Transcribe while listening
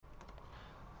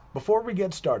Before we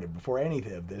get started, before any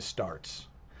of this starts,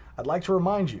 I'd like to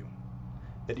remind you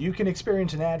that you can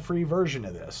experience an ad-free version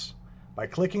of this by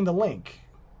clicking the link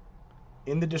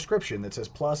in the description that says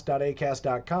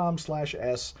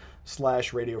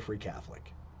plus.acast.com/s/Radio Free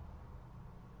Catholic.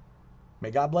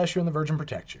 May God bless you and the Virgin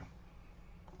protect you.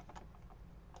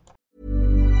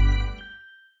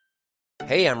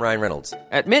 Hey, I'm Ryan Reynolds.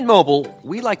 At Mint Mobile,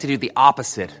 we like to do the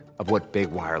opposite of what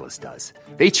Big Wireless does.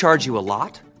 They charge you a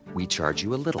lot, we charge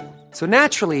you a little. So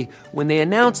naturally, when they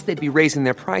announced they'd be raising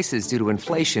their prices due to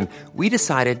inflation, we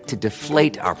decided to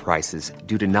deflate our prices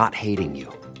due to not hating you.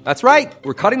 That's right.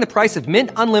 We're cutting the price of Mint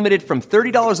Unlimited from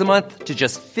 $30 a month to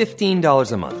just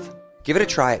 $15 a month. Give it a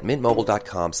try at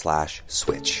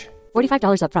mintmobile.com/switch.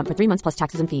 $45 up front for 3 months plus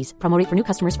taxes and fees. Promo rate for new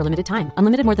customers for limited time.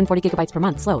 Unlimited more than 40 gigabytes per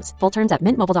month. Slows full terms at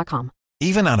mintmobile.com.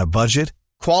 Even on a budget,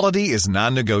 quality is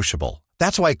non-negotiable.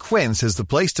 That's why Quince is the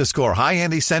place to score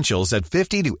high-end essentials at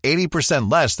 50 to 80%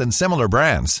 less than similar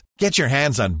brands. Get your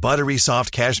hands on buttery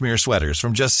soft cashmere sweaters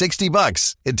from just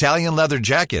 $60, Italian leather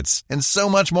jackets, and so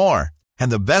much more.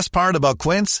 And the best part about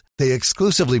Quince, they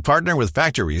exclusively partner with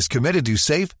factories committed to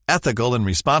safe, ethical, and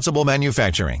responsible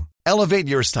manufacturing. Elevate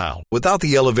your style without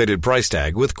the elevated price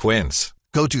tag with Quince.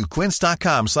 Go to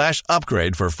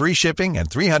quince.com/upgrade for free shipping and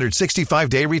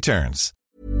 365-day returns.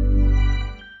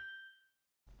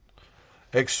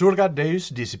 Exurgat Deus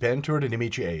dissipentur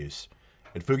inimici eius,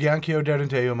 et fugiancio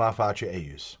derenteum a face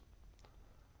eius.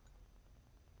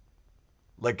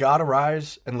 Let God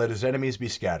arise, and let his enemies be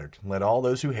scattered. Let all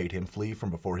those who hate him flee from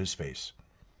before his face.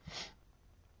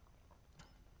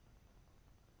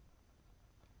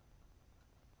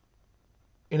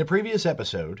 In a previous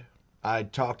episode, I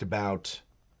talked about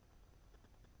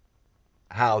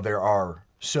how there are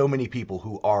so many people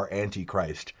who are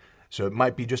Antichrist. So it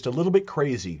might be just a little bit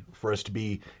crazy for us to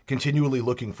be continually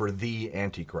looking for the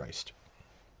Antichrist.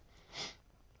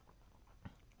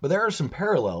 But there are some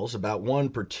parallels about one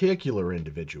particular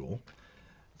individual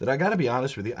that I gotta be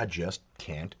honest with you, I just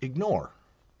can't ignore.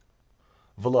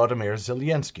 Volodymyr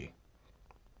Zelensky.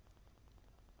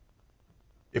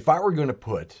 If I were going to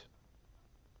put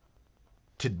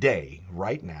today,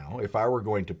 right now, if I were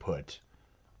going to put,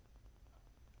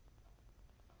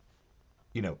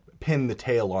 pin the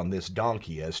tail on this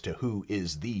donkey as to who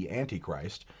is the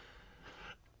Antichrist,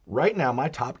 right now my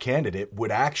top candidate would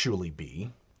actually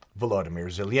be Volodymyr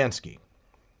Zelensky.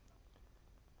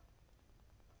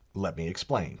 Let me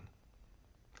explain.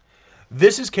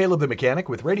 This is Caleb the Mechanic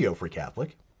with Radio Free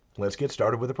Catholic. Let's get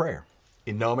started with a prayer.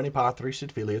 In nomine Patris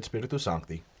et Filii et Spiritus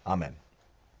Sancti. Amen.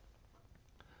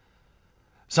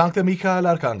 Sancta Michael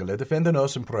Arcangele, defenda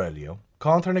nos in proelio,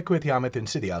 contra nequitiam et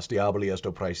insidias diaboli est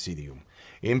praesidium.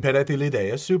 Impereti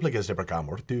lideas, supplicas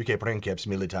deprecamur, tuque princeps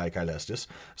militae caelestis,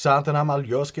 Satanam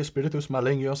aliosque spiritus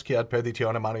malignos, qui ad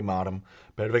perditionem animarum,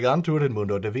 pervegantur in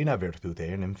mundo divina virtute,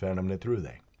 in infernum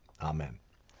netrude. Amen.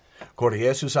 Cor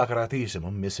Iesu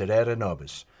sacratissimum, miserere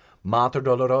nobis, Mater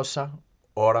dolorosa,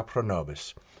 ora pro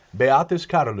nobis. Beatus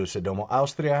Carolus et Domo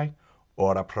Austriae,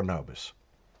 ora pro nobis.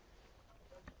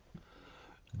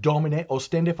 Domine,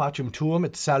 ostende facem tuum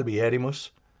et salvierimus,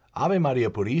 Ave Maria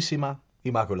Purissima,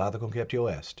 Immaculata Conceptio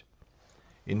est.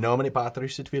 In nomine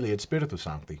Patris et Filii et Spiritus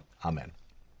Sancti. Amen.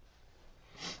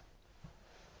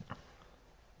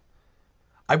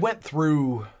 I went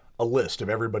through a list of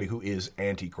everybody who is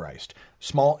Antichrist.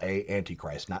 Small a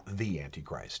Antichrist, not the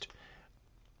Antichrist.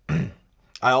 I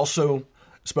also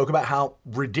spoke about how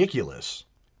ridiculous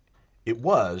it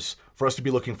was for us to be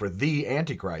looking for the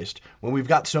Antichrist when we've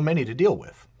got so many to deal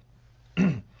with.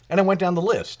 And I went down the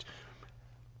list.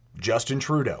 Justin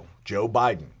Trudeau, Joe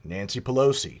Biden, Nancy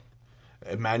Pelosi,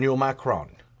 Emmanuel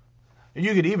Macron.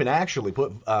 You could even actually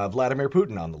put Vladimir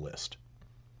Putin on the list.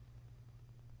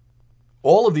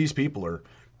 All of these people are,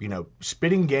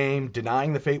 spitting game,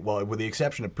 denying the faith, well, with the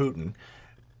exception of Putin,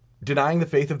 denying the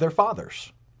faith of their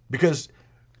fathers. Because,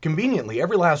 conveniently,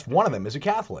 every last one of them is a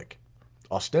Catholic.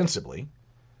 Ostensibly,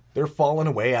 they're fallen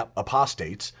away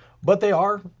apostates, but they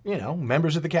are,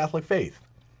 members of the Catholic faith.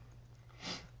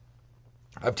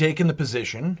 I've taken the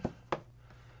position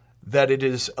that it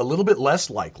is a little bit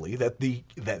less likely that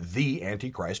the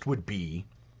Antichrist would be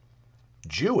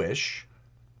Jewish,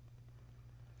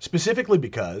 specifically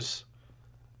because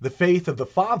the faith of the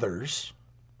fathers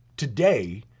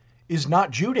today is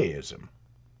not Judaism.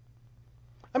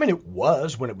 I mean, it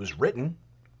was when it was written.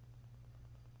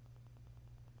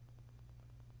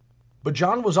 But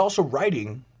John was also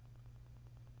writing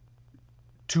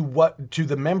to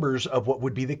the members of what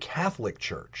would be the Catholic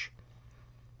Church.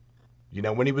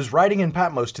 When he was writing in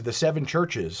Patmos to the 7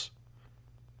 churches,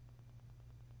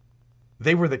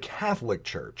 they were the Catholic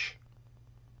Church.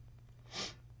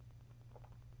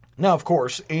 Now, of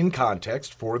course, in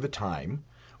context for the time,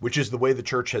 which is the way the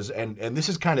church has, and this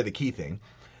is kind of the key thing,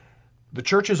 the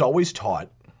church has always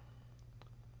taught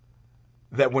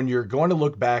that when you're going to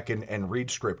look back and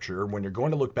read Scripture, when you're going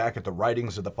to look back at the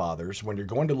writings of the fathers, when you're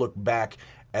going to look back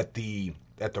at the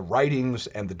writings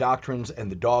and the doctrines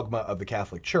and the dogma of the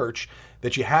Catholic Church,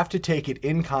 that you have to take it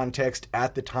in context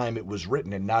at the time it was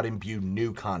written and not imbue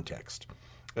new context.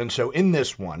 And so in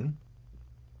this one,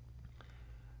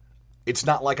 it's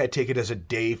not like I take it as a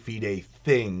de fide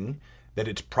thing, that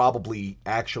it's probably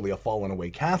actually a fallen away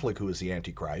Catholic who is the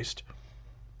Antichrist.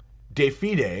 De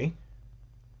fide,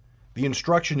 the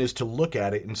instruction is to look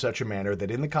at it in such a manner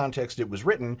that in the context it was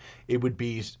written, it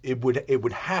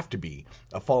would have to be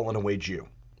a fallen away Jew.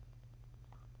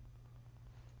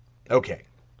 Okay.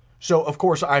 So of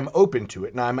course I'm open to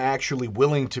it, and I'm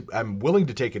willing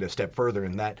to take it a step further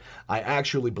in that I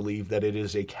actually believe that it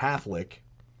is a Catholic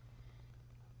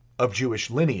of Jewish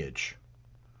lineage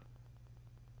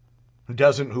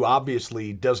who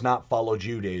obviously does not follow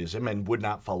Judaism and would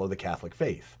not follow the Catholic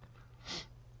faith.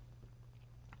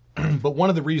 But one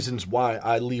of the reasons why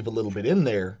I leave a little bit in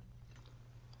there,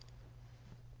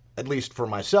 at least for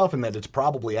myself, and that it's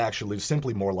probably actually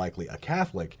simply more likely a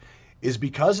Catholic, is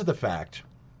because of the fact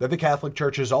that the Catholic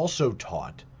Church has also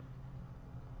taught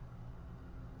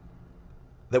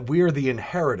that we are the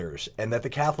inheritors and that the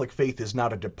Catholic faith is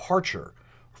not a departure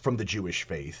from the Jewish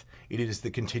faith. It is the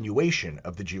continuation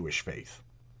of the Jewish faith.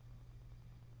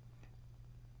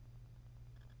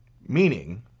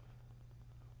 Meaning,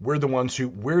 we're the ones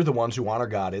who honor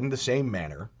God in the same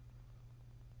manner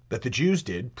that the Jews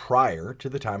did prior to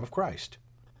the time of Christ.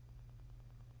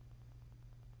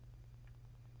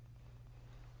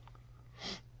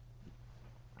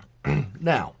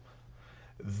 Now,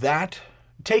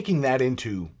 taking that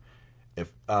into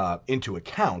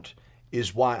account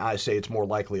is why I say it's more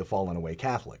likely a fallen away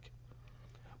Catholic.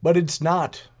 But it's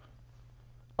not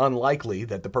unlikely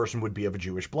that the person would be of a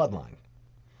Jewish bloodline.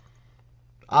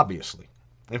 Obviously.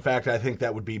 In fact, I think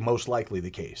that would be most likely the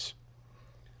case.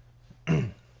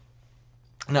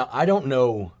 Now, I don't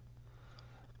know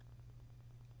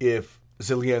if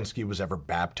Zelensky was ever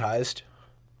baptized.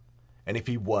 And if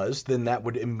he was, then that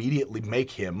would immediately make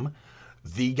him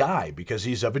the guy, because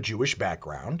he's of a Jewish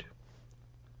background.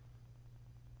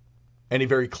 And he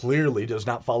very clearly does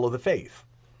not follow the faith.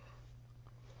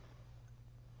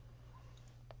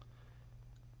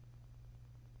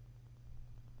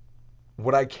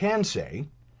 What I can say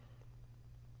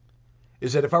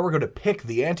is that if I were going to pick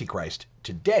the Antichrist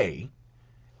today,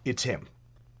 it's him.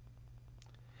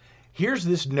 Here's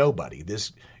this nobody,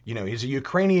 he's a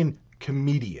Ukrainian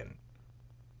comedian.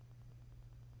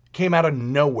 Came out of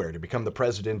nowhere to become the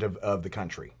president of the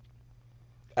country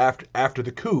after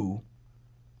the coup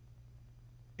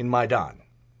in Maidan.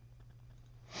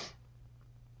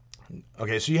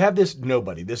 Okay, so you have this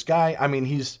nobody. This guy,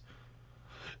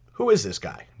 who is this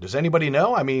guy? Does anybody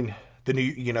know?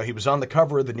 He was on the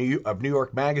cover of New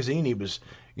York Magazine. He was,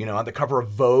 on the cover of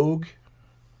Vogue.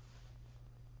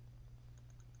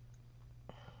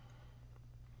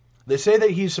 They say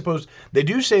that they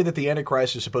do say that the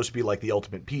Antichrist is supposed to be like the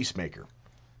ultimate peacemaker.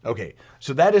 Okay,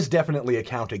 so that is definitely a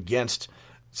count against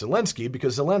Zelensky,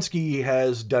 because Zelensky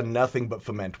has done nothing but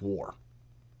foment war.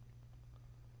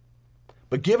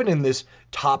 But given in this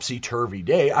topsy-turvy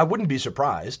day, I wouldn't be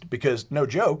surprised, because, no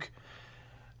joke,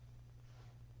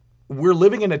 we're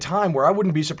living in a time where I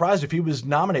wouldn't be surprised if he was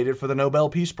nominated for the Nobel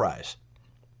Peace Prize.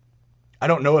 I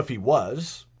don't know if he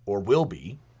was, or will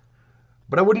be,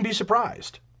 but I wouldn't be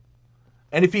surprised.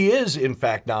 And if he is, in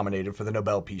fact, nominated for the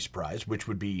Nobel Peace Prize, which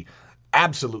would be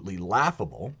absolutely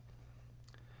laughable,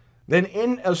 then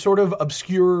in a sort of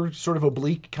obscure, sort of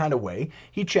oblique kind of way,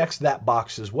 he checks that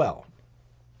box as well.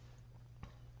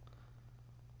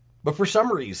 But for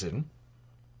some reason,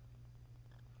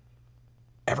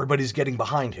 everybody's getting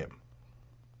behind him.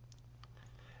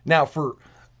 Now, for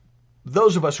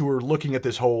those of us who are looking at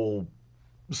this whole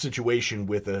situation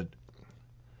with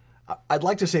I'd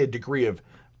like to say a degree of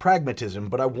pragmatism,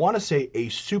 but I want to say a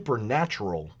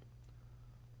supernatural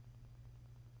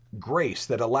grace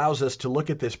that allows us to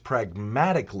look at this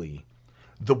pragmatically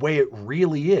the way it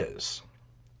really is.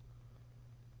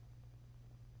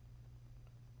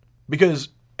 Because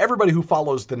everybody who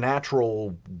follows the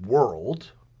natural world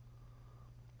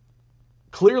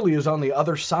clearly is on the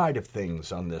other side of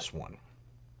things on this one.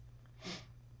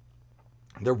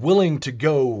 They're willing to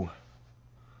go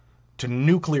to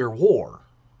nuclear war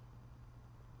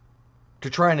to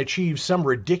try and achieve some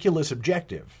ridiculous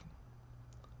objective.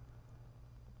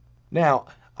 Now,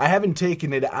 I haven't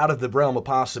taken it out of the realm of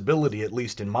possibility, at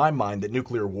least in my mind, that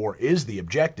nuclear war is the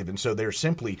objective, and so they're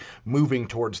simply moving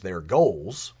towards their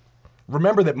goals.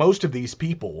 Remember that most of these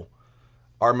people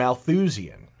are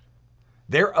Malthusian.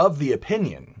 They're of the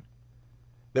opinion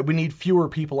that we need fewer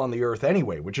people on the earth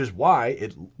anyway, which is why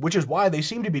they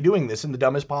seem to be doing this in the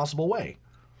dumbest possible way.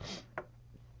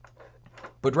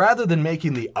 But rather than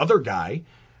making the other guy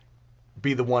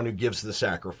be the one who gives the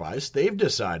sacrifice, they've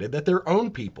decided that their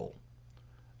own people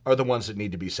are the ones that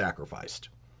need to be sacrificed.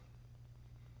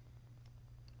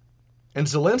 And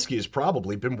Zelensky has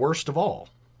probably been worst of all.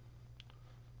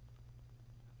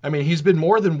 I mean, he's been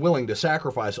more than willing to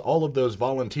sacrifice all of those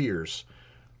volunteers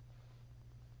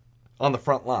on the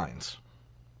front lines.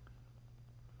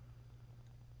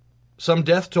 Some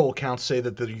death toll counts say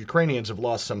that the Ukrainians have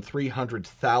lost some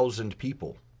 300,000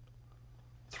 people.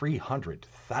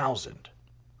 300,000.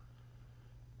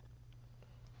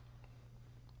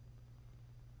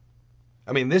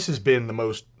 I mean, this has been the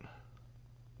most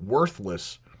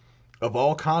worthless of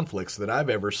all conflicts that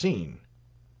I've ever seen.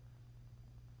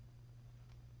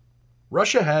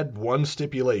 Russia had one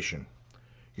stipulation.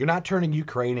 You're not turning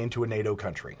Ukraine into a NATO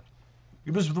country.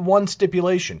 It was the one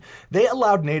stipulation. They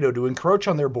allowed NATO to encroach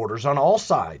on their borders on all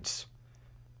sides.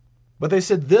 But they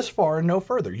said this far and no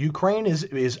further. Ukraine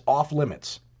is off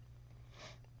limits.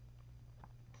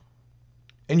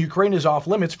 And Ukraine is off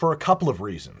limits for a couple of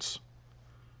reasons.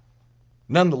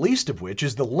 None the least of which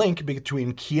is the link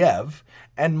between Kiev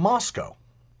and Moscow.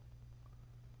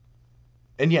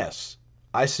 And yes,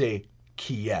 I say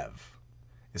Kiev.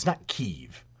 It's not Kyiv.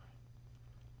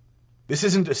 This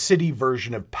isn't a city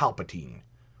version of Palpatine.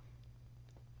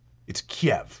 It's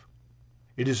Kiev.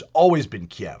 It has always been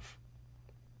Kiev.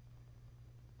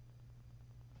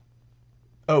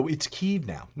 Oh, it's Kyiv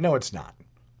now. No, it's not.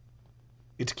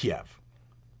 It's Kiev.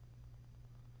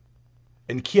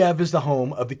 And Kiev is the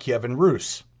home of the Kievan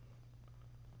Rus.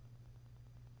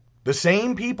 The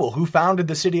same people who founded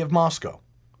the city of Moscow.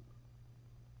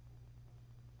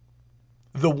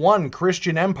 The one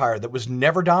Christian empire that was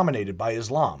never dominated by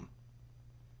Islam.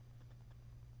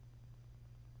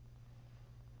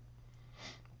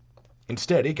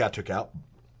 Instead, it got took out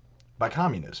by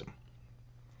communism.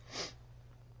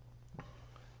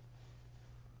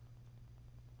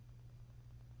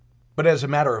 But as a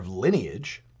matter of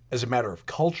lineage, as a matter of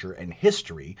culture and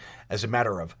history, as a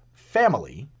matter of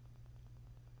family,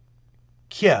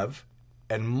 Kiev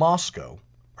and Moscow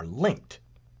are linked.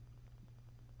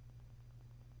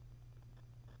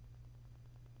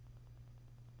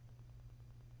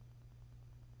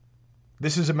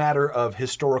 This is a matter of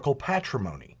historical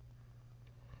patrimony.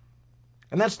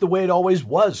 And that's the way it always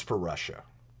was for Russia.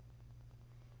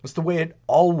 That's the way it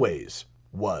always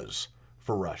was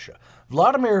for Russia.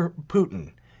 Vladimir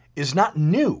Putin is not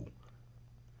new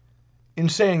in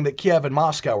saying that Kiev and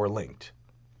Moscow are linked.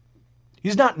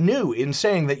 He's not new in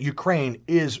saying that Ukraine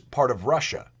is part of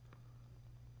Russia.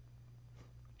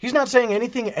 He's not saying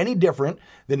anything any different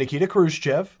than Nikita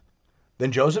Khrushchev,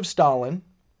 than Joseph Stalin,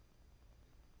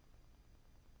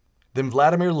 than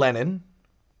Vladimir Lenin,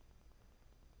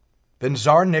 than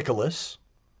Tsar Nicholas,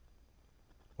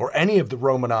 or any of the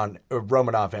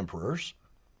Romanov emperors.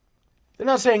 They're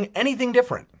not saying anything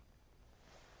different.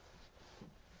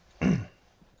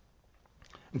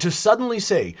 To suddenly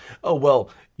say, oh, well,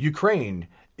 Ukraine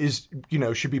is,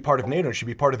 should be part of NATO, should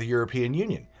be part of the European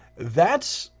Union.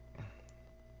 That's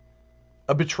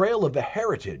a betrayal of the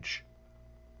heritage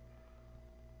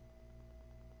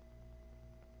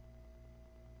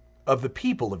of the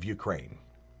people of Ukraine.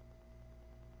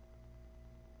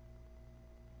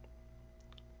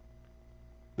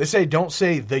 They say, don't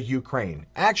say the Ukraine.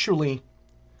 Actually,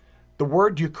 the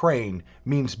word Ukraine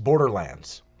means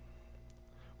borderlands.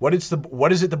 What is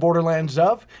it the borderlands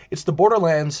of? It's the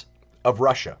borderlands of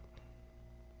Russia.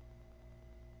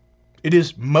 It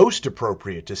is most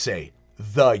appropriate to say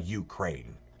the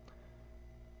Ukraine,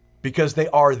 because they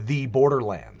are the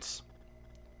borderlands.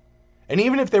 And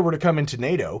even if they were to come into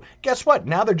NATO, guess what?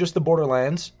 Now they're just the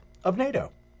borderlands of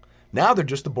NATO. Now they're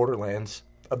just the borderlands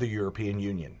of the European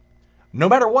Union. No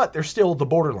matter what, they're still the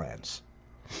borderlands.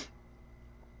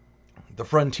 The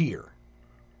frontier.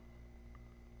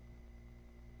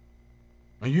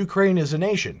 Ukraine is a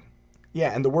nation.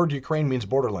 Yeah, and the word Ukraine means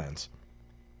borderlands.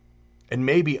 And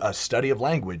maybe a study of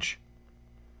language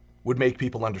would make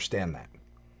people understand that.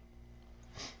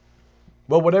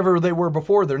 Well, whatever they were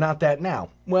before, they're not that now.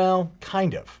 Well,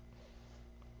 kind of.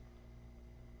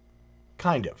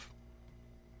 Kind of.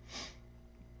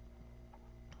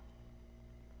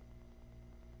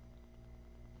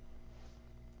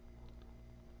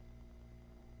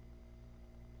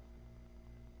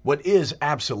 What is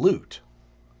absolute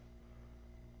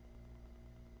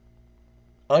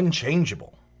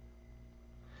unchangeable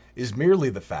is merely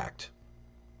the fact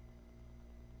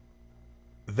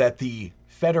that the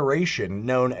federation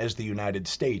known as the United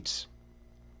States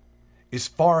is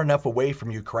far enough away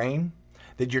from Ukraine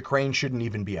that Ukraine shouldn't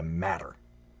even be a matter,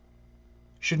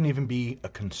 shouldn't even be a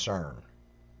concern.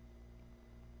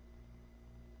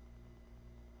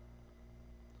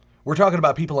 We're talking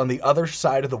about people on the other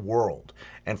side of the world,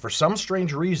 and for some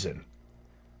strange reason,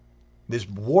 this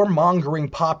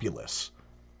warmongering populace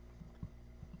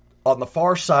on the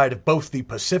far side of both the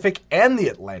Pacific and the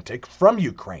Atlantic from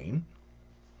Ukraine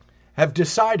have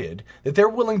decided that they're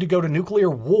willing to go to nuclear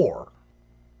war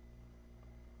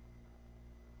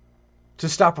to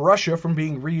stop Russia from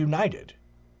being reunited.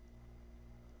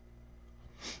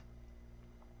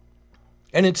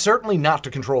 And it's certainly not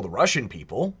to control the Russian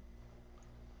people.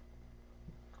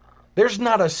 There's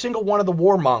not a single one of the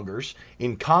warmongers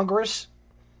in Congress,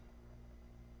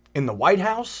 in the White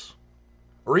House,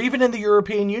 or even in the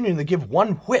European Union that give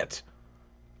one whit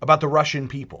about the Russian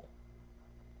people.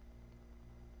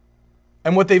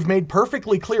 And what they've made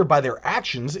perfectly clear by their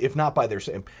actions, if not by their...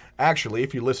 Actually,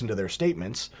 if you listen to their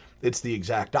statements, it's the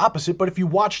exact opposite. But if you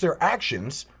watch their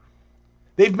actions,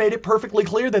 they've made it perfectly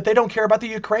clear that they don't care about the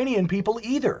Ukrainian people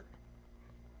either.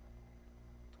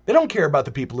 They don't care about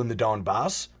the people in the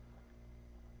Donbass,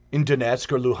 in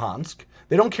Donetsk or Luhansk.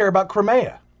 They don't care about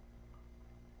Crimea.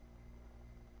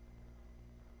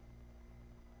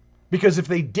 Because if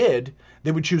they did,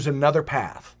 they would choose another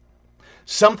path.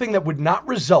 Something that would not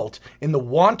result in the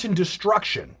wanton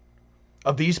destruction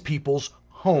of these people's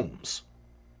homes.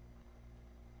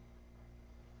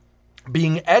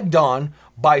 Being egged on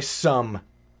by some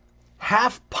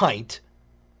half-pint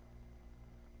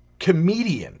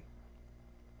comedian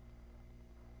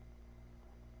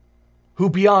who,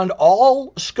 beyond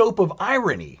all scope of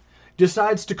irony,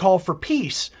 decides to call for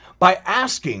peace by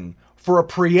asking for a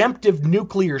preemptive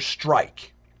nuclear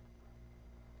strike.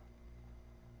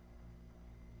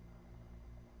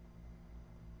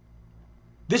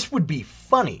 This would be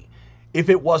funny if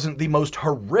it wasn't the most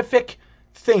horrific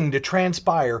thing to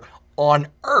transpire on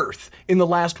Earth in the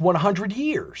last 100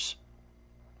 years.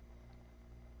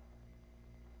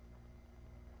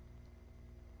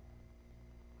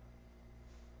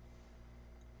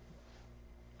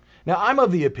 Now, I'm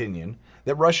of the opinion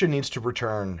that Russia needs to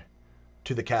return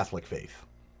to the Catholic faith.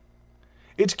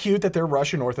 It's cute that they're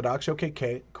Russian Orthodox.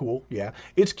 Okay, cool, yeah.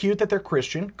 It's cute that they're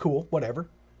Christian. Cool, whatever.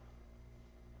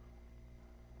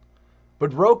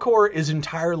 But ROKOR is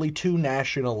entirely too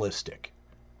nationalistic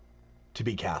to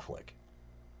be Catholic.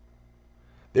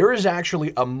 There is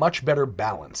actually a much better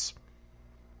balance.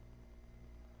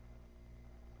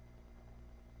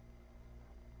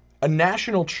 A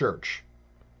national church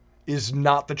is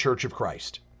not the Church of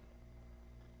Christ.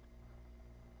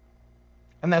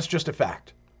 And that's just a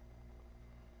fact.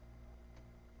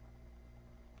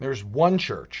 There's one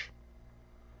church.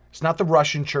 It's not the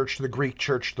Russian church, the Greek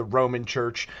church, the Roman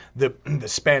church, the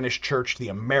Spanish church, the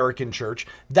American church.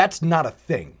 That's not a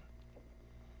thing.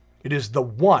 It is the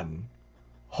one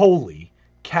holy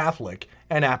Catholic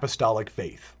and apostolic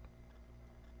faith,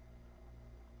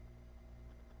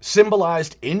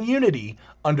 symbolized in unity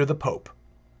under the Pope.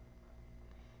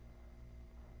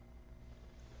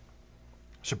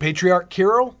 So Patriarch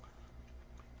Kirill,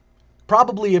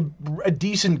 probably a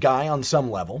decent guy on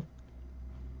some level.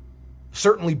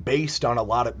 Certainly based on a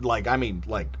lot of,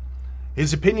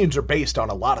 his opinions are based on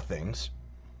a lot of things.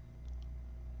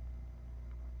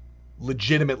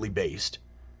 Legitimately based.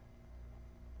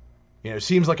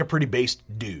 Seems like a pretty based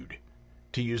dude,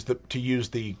 to use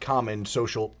the common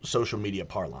social media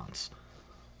parlance.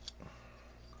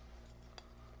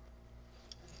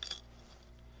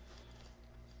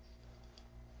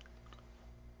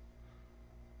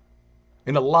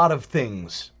 In a lot of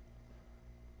things,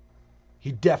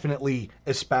 he definitely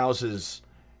espouses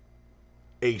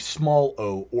a small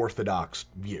o orthodox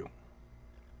view.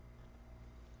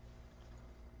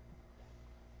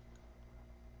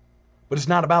 But it's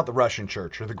not about the Russian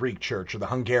church or the Greek church or the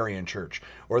Hungarian church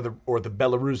or the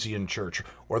Belarusian church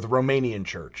or the Romanian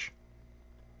church.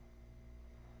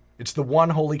 It's the one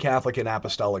holy Catholic and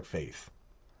apostolic faith.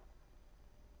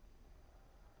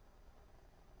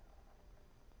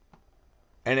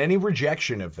 And any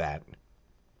rejection of that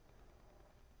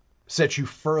sets you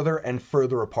further and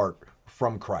further apart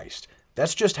from Christ.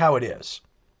 That's just how it is.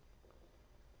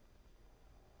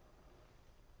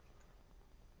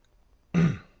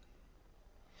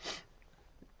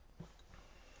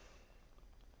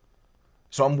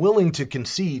 So I'm willing to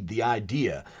concede the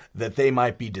idea that they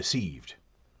might be deceived.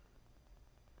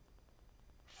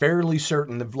 Fairly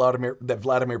certain that Vladimir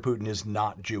Putin is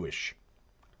not Jewish.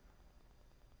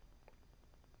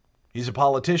 He's a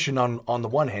politician on the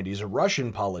one hand. He's a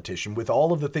Russian politician with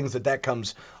all of the things that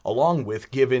comes along with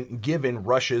given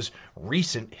Russia's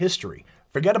recent history.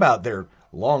 Forget about their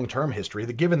long-term history.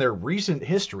 Given their recent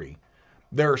history,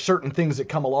 there are certain things that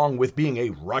come along with being a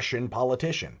Russian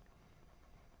politician.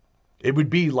 It would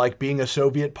be like being a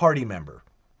Soviet party member.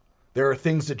 There are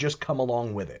things that just come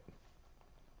along with it.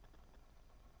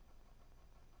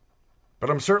 But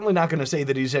I'm certainly not going to say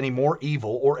that he's any more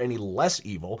evil or any less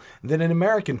evil than an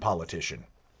American politician.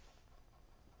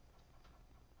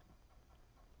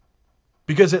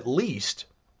 Because at least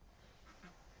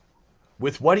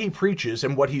with what he preaches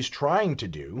and what he's trying to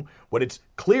do, what it's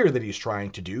clear that he's trying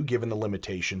to do, given the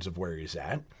limitations of where he's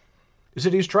at, is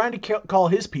that he's trying to call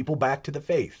his people back to the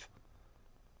faith.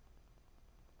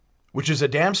 Which is a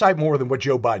damn sight more than what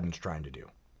Joe Biden's trying to do.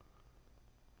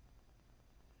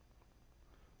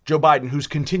 Joe Biden, who's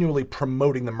continually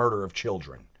promoting the murder of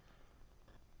children.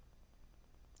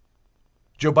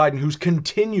 Joe Biden, who's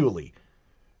continually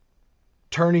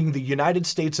turning the United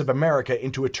States of America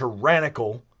into a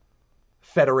tyrannical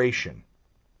federation.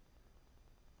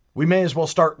 We may as well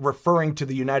start referring to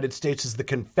the United States as the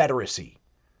Confederacy.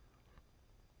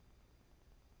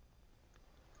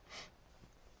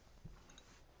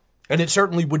 And it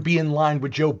certainly would be in line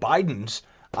with Joe Biden's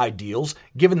ideals,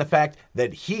 given the fact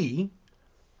that he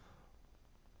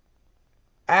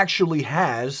actually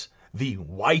has the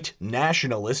white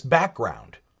nationalist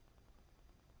background.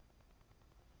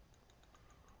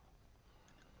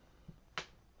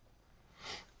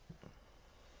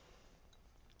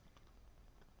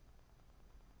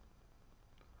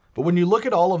 But when you look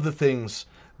at all of the things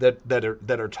that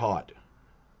are taught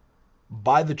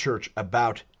by the church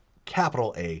about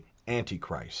capital A,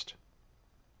 Antichrist,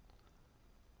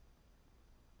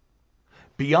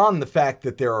 beyond the fact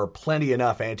that there are plenty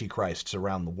enough Antichrists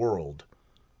around the world,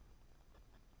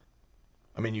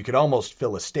 I mean, you could almost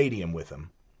fill a stadium with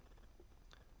them.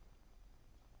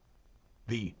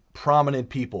 The prominent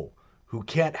people who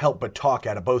can't help but talk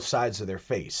out of both sides of their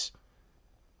face,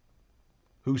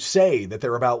 who say that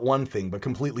they're about one thing but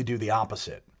completely do the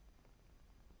opposite.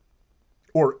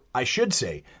 Or I should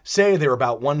say they're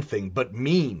about one thing but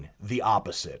mean the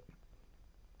opposite.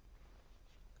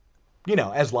 You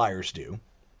know, as liars do.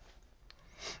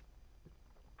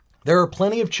 There are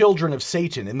plenty of children of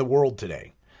Satan in the world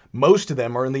today. Most of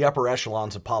them are in the upper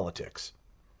echelons of politics.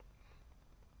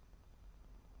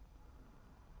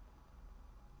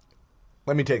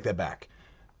 Let me take that back.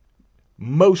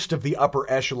 Most of the upper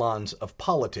echelons of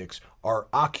politics are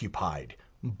occupied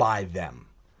by them.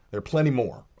 There are plenty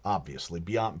more, obviously,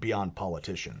 beyond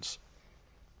politicians.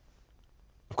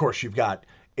 Of course, you've got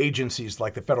agencies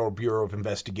like the Federal Bureau of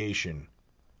Investigation,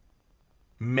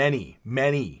 many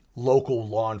local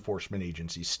law enforcement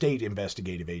agencies, state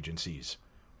investigative agencies.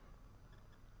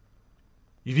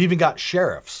 You've even got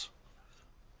sheriffs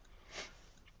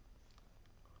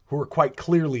who are quite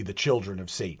clearly the children of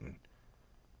Satan.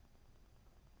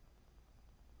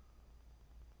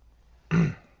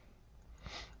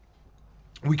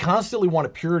 We constantly want a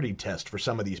purity test for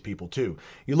some of these people too.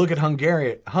 You look at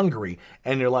Hungary,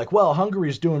 and you're like, well,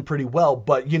 Hungary's doing pretty well,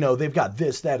 but you know, they've got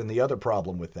this, that, and the other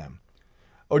problem with them.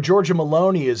 Or Giorgia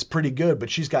Meloni is pretty good,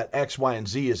 but she's got X, Y, and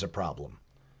Z as a problem.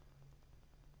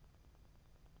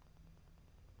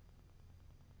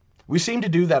 We seem to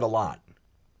do that a lot.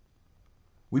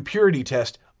 We purity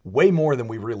test way more than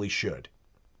we really should.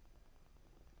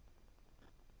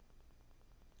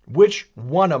 Which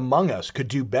one among us could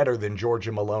do better than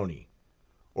Giorgia Meloni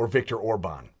or Viktor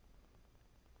Orban?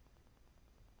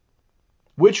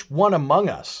 Which one among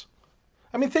us?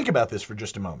 I mean, think about this for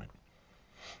just a moment.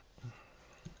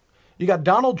 You got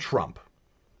Donald Trump,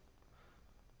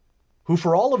 who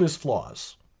for all of his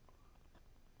flaws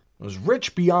was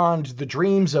rich beyond the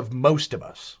dreams of most of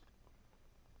us,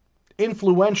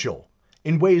 influential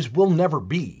in ways we'll never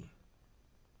be.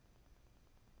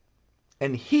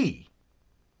 And he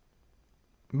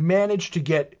managed to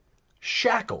get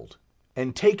shackled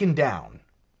and taken down.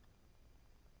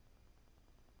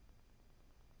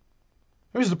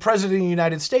 He was the president of the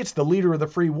United States, the leader of the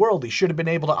free world. He should have been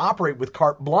able to operate with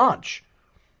carte blanche.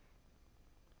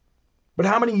 But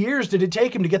how many years did it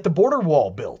take him to get the border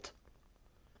wall built?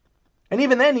 And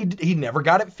even then, he never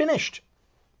got it finished.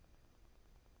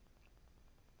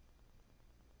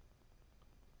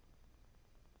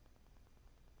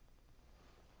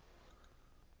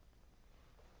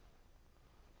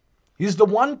 He's the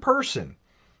one person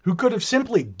who could have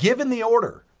simply given the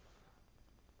order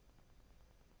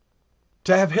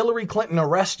to have Hillary Clinton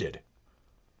arrested,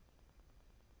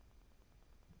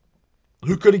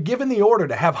 who could have given the order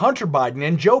to have Hunter Biden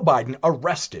and Joe Biden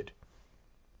arrested.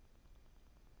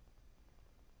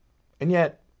 And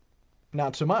yet,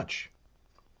 not so much.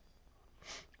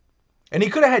 And he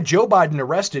could have had Joe Biden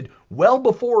arrested well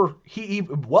before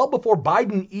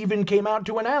Biden even came out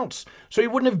to announce. So he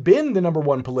wouldn't have been the number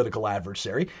one political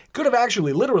adversary. Could have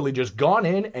actually literally just gone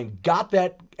in and got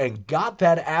that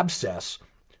abscess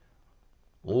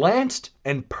lanced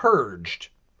and purged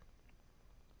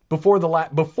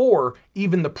before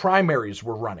even the primaries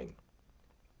were running.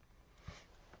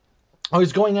 Oh,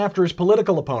 he's going after his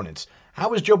political opponents.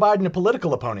 How is Joe Biden a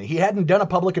political opponent? He hadn't done a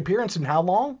public appearance in how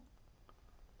long?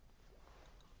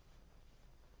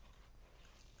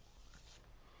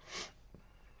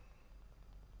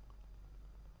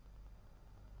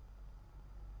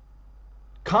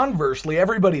 Conversely,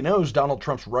 everybody knows Donald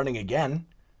Trump's running again.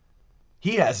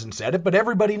 He hasn't said it, but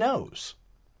everybody knows.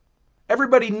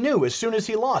 Everybody knew as soon as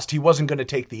he lost he wasn't going to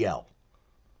take the L.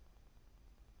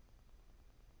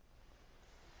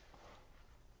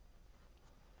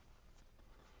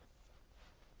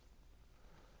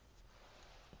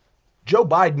 Joe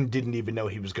Biden didn't even know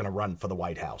he was going to run for the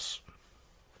White House.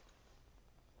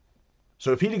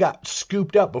 So if he'd got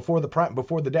scooped up before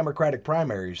the Democratic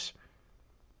primaries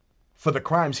for the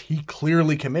crimes he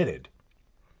clearly committed.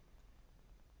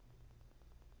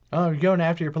 Oh, you're going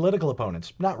after your political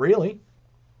opponents. Not really.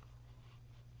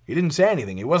 He didn't say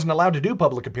anything. He wasn't allowed to do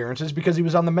public appearances because he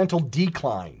was on the mental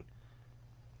decline.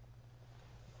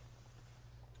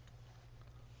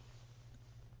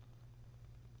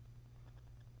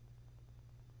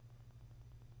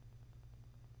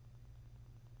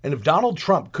 And if Donald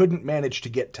Trump couldn't manage to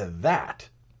get to that,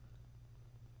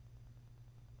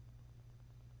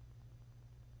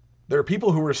 there are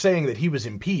people who are saying that he was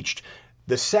impeached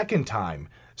the second time,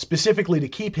 specifically to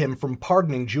keep him from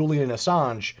pardoning Julian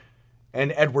Assange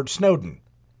and Edward Snowden.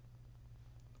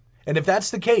 And if that's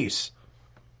the case,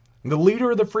 the leader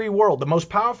of the free world, the most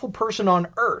powerful person on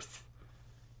earth,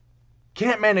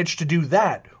 can't manage to do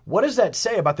that, what does that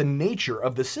say about the nature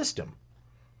of the system?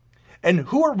 And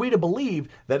who are we to believe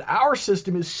that our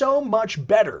system is so much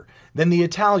better than the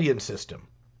Italian system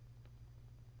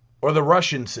or the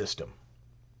Russian system?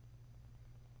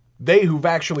 They who've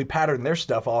actually patterned their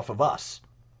stuff off of us.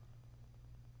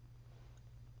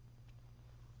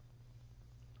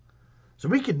 So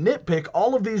we could nitpick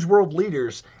all of these world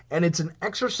leaders, and it's an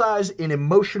exercise in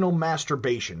emotional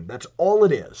masturbation. That's all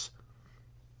it is.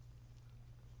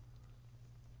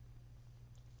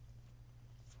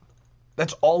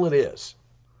 That's all it is.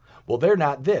 Well, they're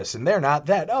not this and they're not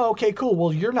that. Oh, okay, cool.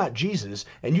 Well, you're not Jesus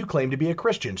and you claim to be a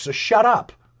Christian, so shut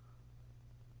up.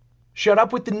 Shut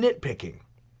up with the nitpicking.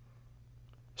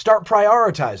 Start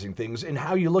prioritizing things in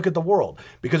how you look at the world.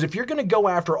 Because if you're going to go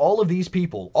after all of these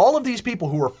people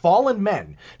who are fallen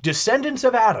men, descendants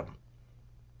of Adam,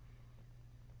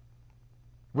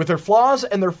 with their flaws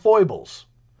and their foibles,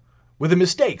 with the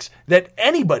mistakes that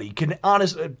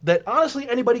honestly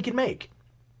anybody can make.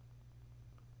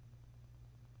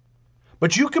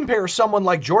 But you compare someone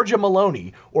like Giorgia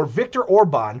Meloni or Viktor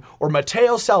Orban or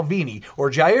Matteo Salvini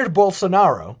or Jair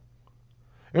Bolsonaro.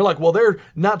 You're like, well, they're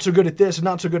not so good at this and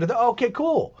not so good at that. Okay,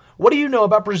 cool. What do you know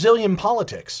about Brazilian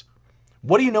politics?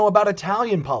 What do you know about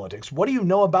Italian politics? What do you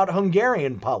know about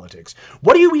Hungarian politics?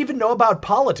 What do you even know about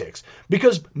politics?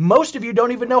 Because most of you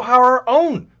don't even know how our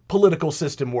own political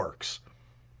system works.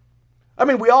 I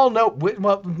mean, we all know,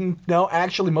 well, no,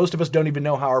 actually, most of us don't even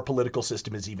know how our political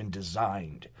system is even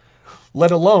designed,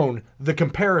 let alone the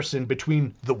comparison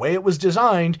between the way it was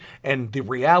designed and the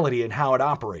reality and how it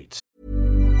operates.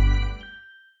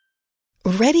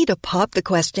 Ready to pop the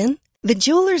question? The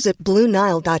jewelers at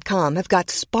BlueNile.com have got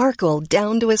sparkle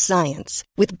down to a science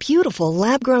with beautiful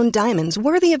lab-grown diamonds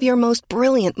worthy of your most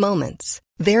brilliant moments.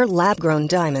 Their lab-grown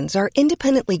diamonds are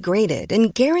independently graded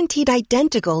and guaranteed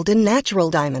identical to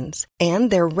natural diamonds, and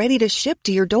they're ready to ship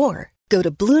to your door. Go to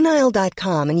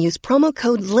BlueNile.com and use promo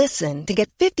code LISTEN to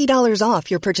get $50 off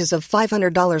your purchase of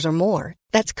 $500 or more.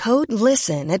 That's code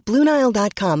LISTEN at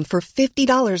BlueNile.com for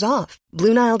 $50 off.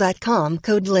 BlueNile.com,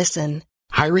 code LISTEN.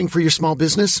 Hiring for your small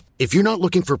business? If you're not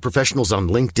looking for professionals on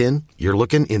LinkedIn, you're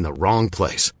looking in the wrong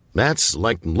place. That's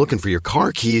like looking for your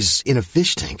car keys in a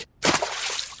fish tank.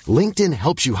 LinkedIn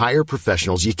helps you hire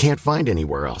professionals you can't find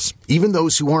anywhere else, even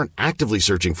those who aren't actively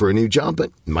searching for a new job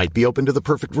but might be open to the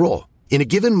perfect role. In a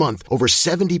given month, over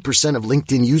 70% of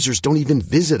LinkedIn users don't even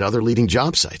visit other leading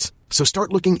job sites. So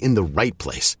start looking in the right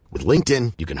place. With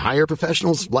LinkedIn, you can hire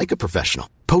professionals like a professional.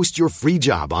 Post your free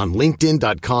job on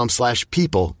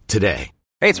linkedin.com/people today.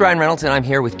 Hey, it's Ryan Reynolds, and I'm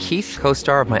here with Keith,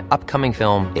 co-star of my upcoming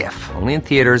film, If, only in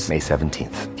theaters May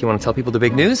 17th. Do you want to tell people the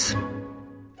big news?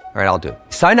 All right, I'll do it.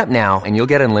 Sign up now and you'll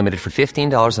get unlimited for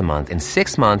 $15 a month and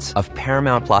 6 months of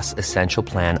Paramount Plus Essential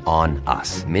Plan on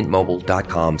us.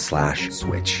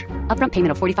 MintMobile.com/switch. Upfront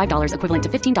payment of $45 equivalent to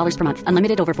 $15 per month.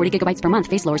 Unlimited over 40 gigabytes per month.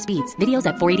 Face lower speeds. Videos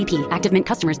at 480p. Active Mint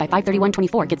customers by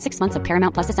 531.24 get 6 months of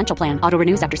Paramount Plus Essential Plan. Auto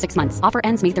renews after 6 months. Offer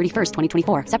ends May 31st,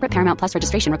 2024. Separate Paramount Plus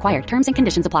registration required. Terms and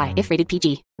conditions apply if rated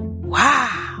PG.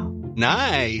 Wow.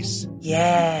 Nice.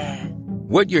 Yeah.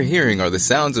 What you're hearing are the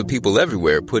sounds of people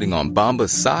everywhere putting on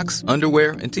Bombas socks,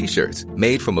 underwear, and T-shirts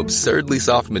made from absurdly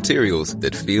soft materials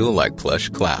that feel like plush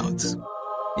clouds.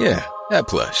 Yeah, that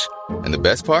plush. And the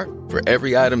best part? For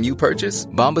every item you purchase,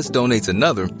 Bombas donates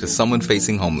another to someone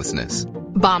facing homelessness.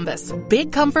 Bombas.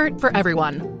 Big comfort for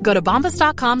everyone. Go to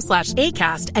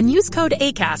bombas.com/ACAST and use code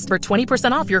ACAST for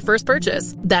 20% off your first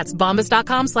purchase. That's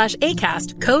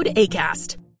bombas.com/ACAST. Code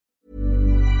ACAST.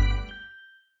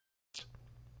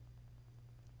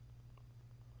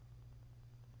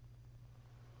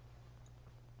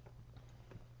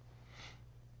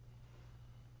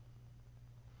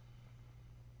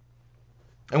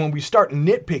 And when we start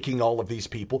nitpicking all of these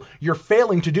people, you're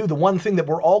failing to do the one thing that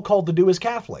we're all called to do as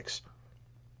Catholics.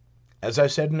 As I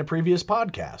said in a previous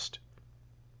podcast,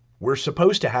 we're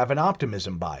supposed to have an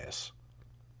optimism bias.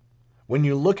 When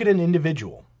you look at an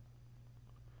individual,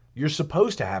 you're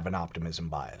supposed to have an optimism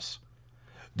bias.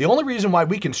 The only reason why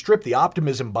we can strip the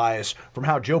optimism bias from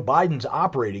how Joe Biden's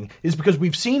operating is because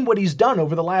we've seen what he's done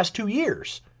over the last 2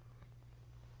 years.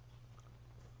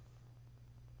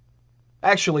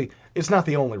 Actually, it's not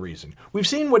the only reason. We've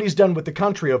seen what he's done with the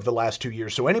country over the last 2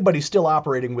 years, so anybody still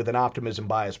operating with an optimism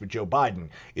bias with Joe Biden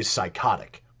is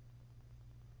psychotic.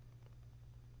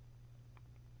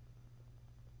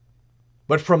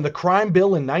 But from the crime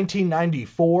bill in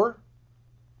 1994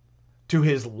 to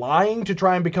his lying to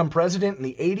try and become president in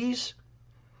the 80s,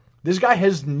 this guy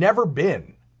has never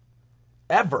been,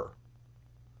 ever,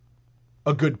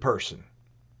 a good person.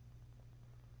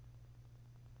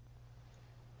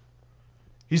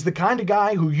 He's the kind of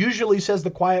guy who usually says the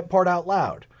quiet part out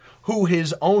loud, who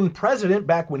his own president,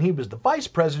 back when he was the vice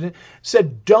president,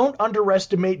 said don't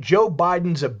underestimate Joe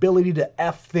Biden's ability to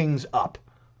F things up.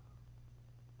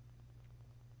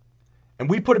 And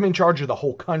we put him in charge of the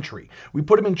whole country. We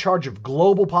put him in charge of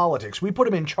global politics. We put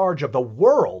him in charge of the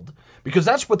world, because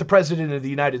that's what the president of the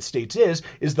United States is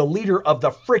the leader of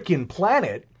the frickin'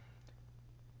 planet.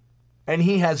 And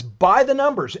he has, by the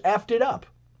numbers, effed it up.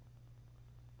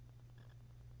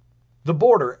 The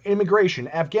border, immigration,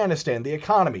 Afghanistan, the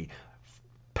economy,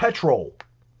 petrol,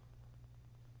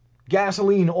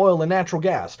 gasoline, oil, and natural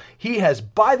gas. He has,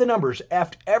 by the numbers,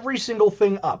 effed every single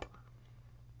thing up.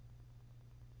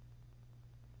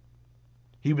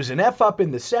 He was an F up in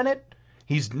the Senate.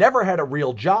 He's never had a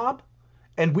real job.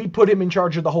 And we put him in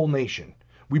charge of the whole nation.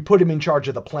 We put him in charge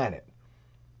of the planet.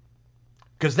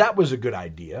 Because that was a good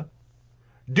idea.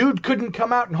 Dude couldn't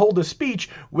come out and hold a speech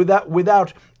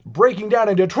without breaking down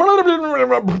into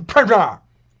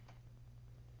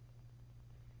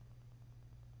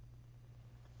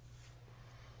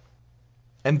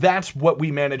and that's what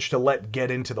we managed to let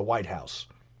get into the White House.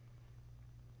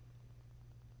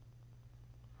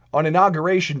 On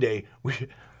Inauguration Day,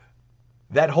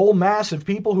 that whole mass of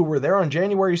people who were there on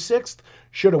January 6th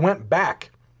should have went back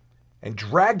and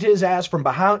dragged his ass from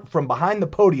behind the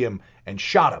podium and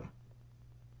shot him.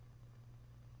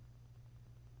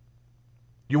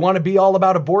 You want to be all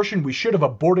about abortion? We should have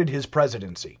aborted his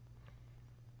presidency.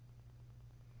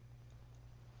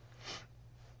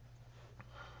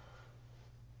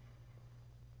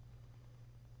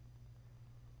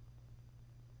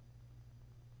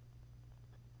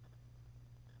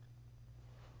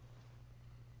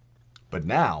 But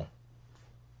now,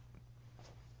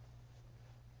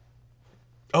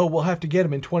 we'll have to get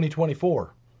him in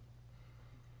 2024.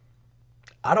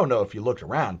 I don't know if you looked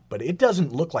around, but it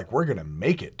doesn't look like we're going to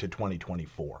make it to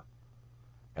 2024.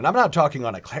 And I'm not talking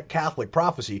on a Catholic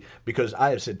prophecy, because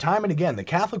I have said time and again, the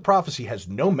Catholic prophecy has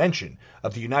no mention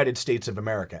of the United States of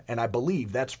America. And I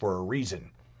believe that's for a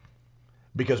reason.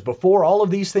 Because before all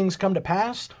of these things come to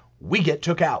pass, we get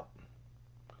took out.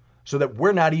 So that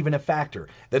we're not even a factor.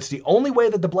 That's the only way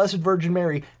that the Blessed Virgin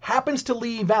Mary happens to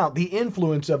leave out the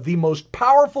influence of the most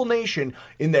powerful nation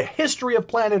in the history of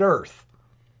planet Earth,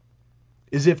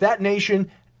 is if that nation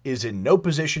is in no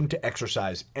position to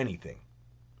exercise anything.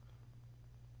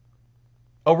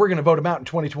 Oh, we're going to vote him out in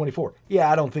 2024.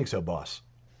 Yeah, I don't think so, boss.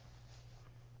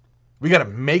 We got to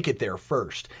make it there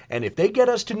first. And if they get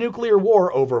us to nuclear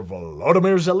war over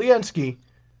Volodymyr Zelensky,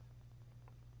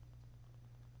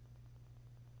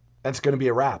 that's going to be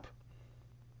a wrap.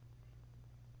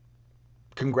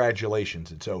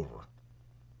 Congratulations, it's over.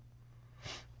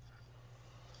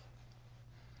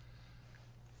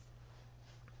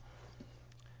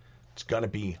 going to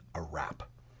be a wrap.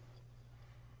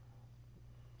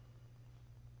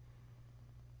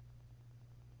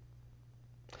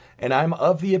 And I'm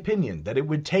of the opinion that it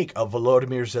would take a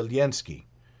Volodymyr Zelensky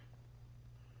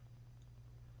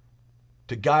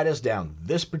to guide us down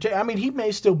this particular... I mean, he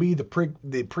may still be the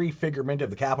prefigurement of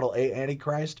the capital A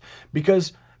Antichrist,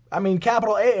 because, I mean,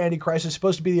 capital A Antichrist is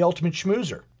supposed to be the ultimate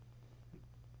schmoozer.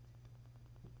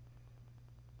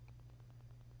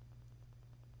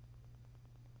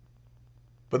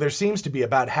 But there seems to be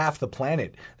about half the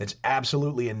planet that's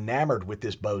absolutely enamored with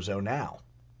this bozo now.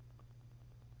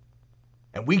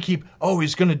 And we keep, oh,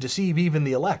 he's going to deceive even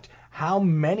the elect. How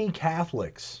many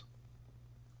Catholics...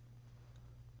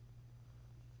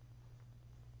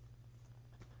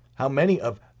 How many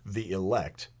of the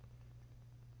elect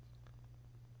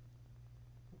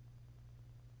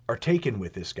are taken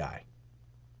with this guy?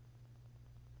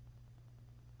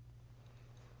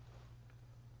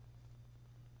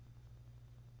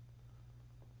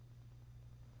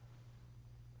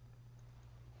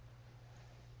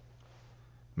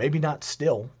 Maybe not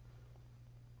still.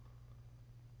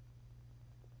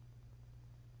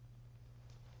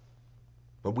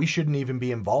 But we shouldn't even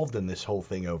be involved in this whole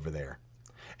thing over there.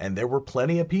 And there were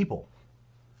plenty of people.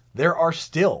 There are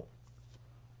still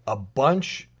a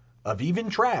bunch of even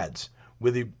trads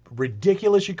with a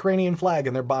ridiculous Ukrainian flag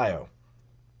in their bio.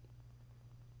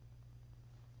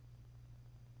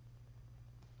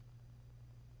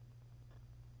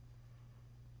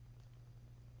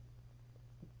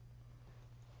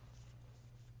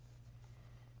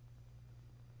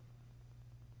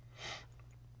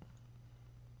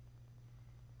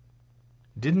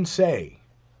 Didn't say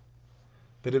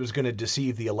that it was going to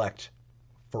deceive the elect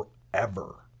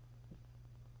forever.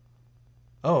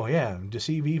 Oh yeah,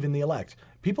 deceive even the elect.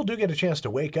 People do get a chance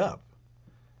to wake up.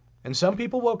 And some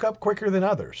people woke up quicker than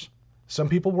others. Some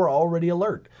people were already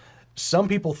alert. Some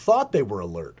people thought they were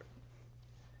alert.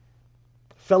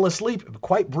 Fell asleep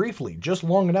quite briefly, just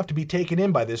long enough to be taken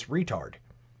in by this retard.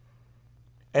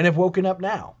 And have woken up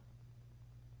now.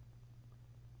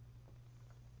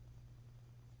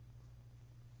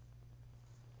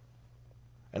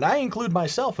 And I include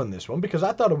myself in this one because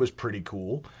I thought it was pretty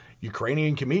cool.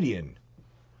 Ukrainian comedian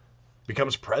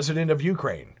becomes president of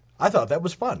Ukraine. I thought that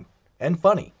was fun and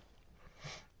funny.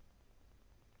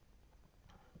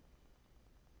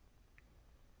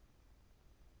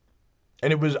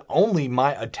 And it was only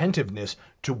my attentiveness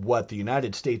to what the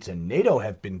United States and NATO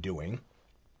have been doing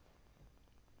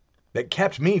that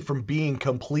kept me from being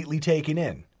completely taken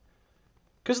in.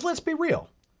 Because let's be real.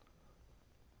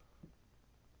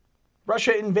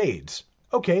 Russia invades.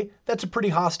 Okay, that's a pretty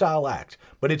hostile act,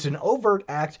 but it's an overt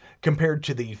act compared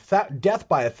to the death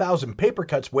by 1,000 paper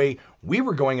cuts way we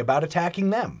were going about attacking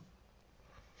them.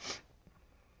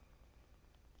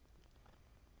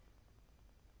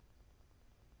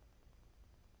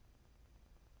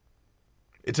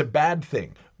 It's a bad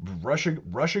thing.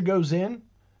 Russia goes in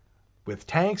with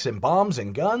tanks and bombs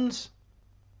and guns.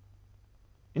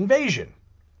 Invasion.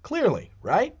 Clearly,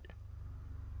 right?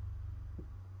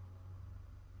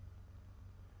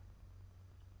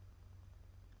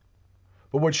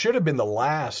 But what should have been the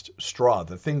last straw,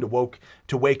 the thing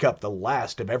to wake up the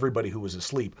last of everybody who was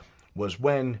asleep, was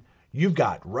when you've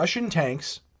got Russian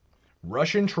tanks,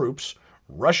 Russian troops,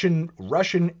 Russian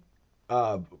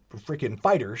freaking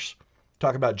fighters,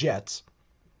 talk about jets,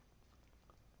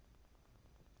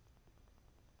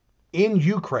 in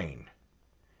Ukraine.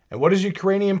 And what does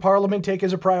Ukrainian parliament take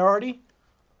as a priority?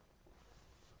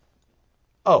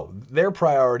 Oh, their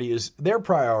priority is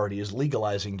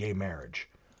legalizing gay marriage.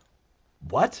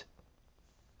 What?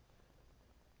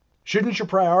 Shouldn't your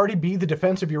priority be the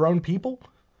defense of your own people?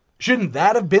 Shouldn't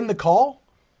that have been the call?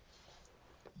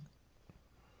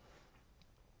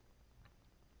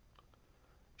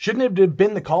 Shouldn't it have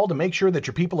been the call to make sure that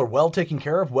your people are well taken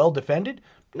care of, well defended?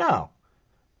 No.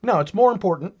 No, it's more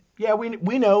important. Yeah,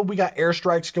 we know we got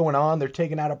airstrikes going on. They're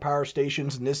taking out our power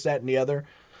stations and this, that, and the other.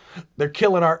 They're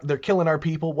killing our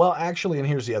people. Well, actually, and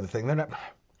here's the other thing.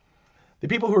 The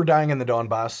people who are dying in the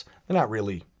Donbass, they're not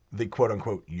really the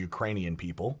quote-unquote Ukrainian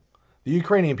people. The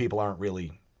Ukrainian people aren't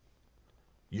really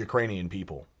Ukrainian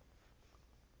people.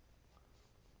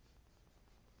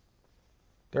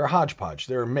 They're a hodgepodge.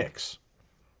 They're a mix.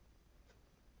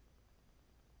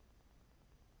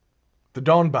 The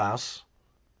Donbass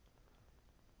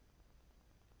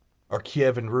are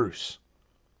Kiev and Rus.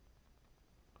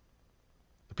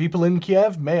 The people in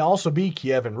Kiev may also be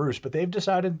Kiev and Rus, but they've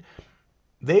decided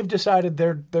they're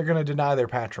going to deny their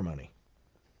patrimony.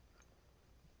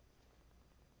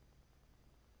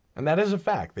 And that is a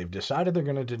fact. They've decided they're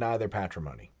going to deny their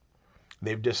patrimony.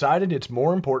 They've decided it's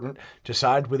more important to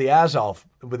side with the Azov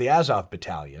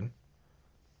battalion.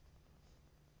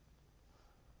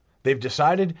 They've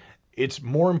decided it's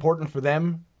more important for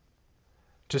them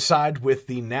to side with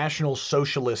the National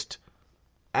Socialist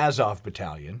Azov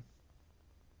battalion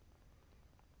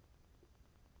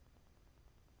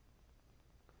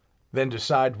than to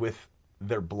side with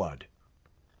their blood.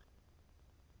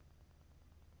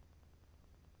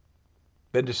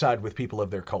 Than to side with people of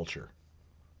their culture.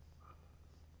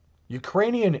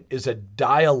 Ukrainian is a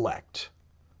dialect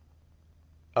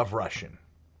of Russian.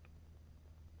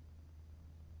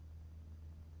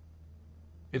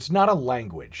 It's not a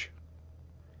language.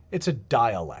 It's a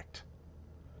dialect.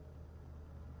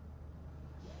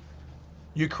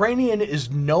 Ukrainian is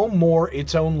no more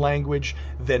its own language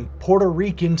than Puerto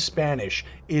Rican Spanish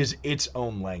is its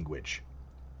own language.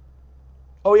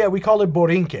 Oh yeah, we call it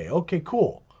Borinque. Okay,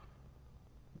 cool.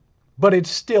 But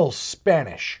it's still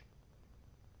Spanish.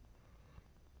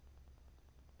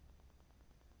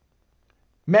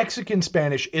 Mexican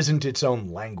Spanish isn't its own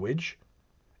language.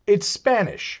 It's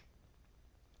Spanish.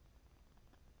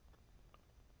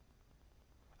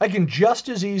 I can just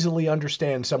as easily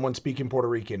understand someone speaking Puerto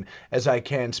Rican as I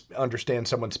can understand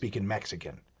someone speaking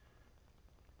Mexican.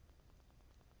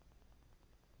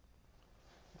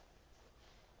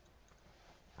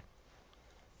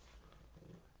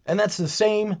 And that's the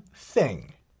same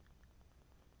thing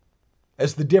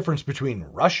as the difference between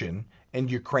Russian and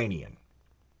Ukrainian.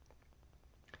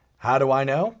 How do I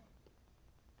know?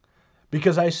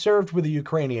 Because I served with a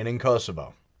Ukrainian in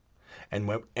Kosovo. And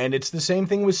it's the same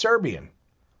thing with Serbian.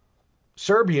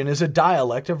 Serbian is a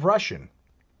dialect of Russian.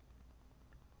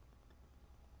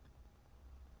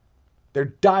 They're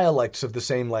dialects of the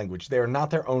same language. They are not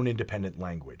their own independent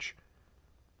language.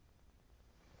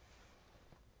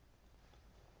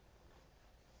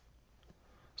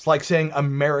 It's like saying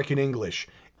American English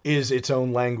is its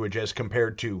own language as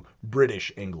compared to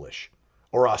British English,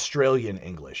 or Australian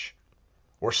English,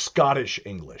 or Scottish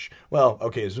English. Well,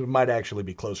 okay, so it might actually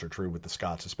be closer true with the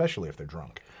Scots, especially if they're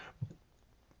drunk.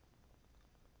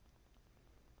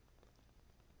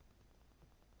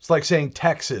 It's like saying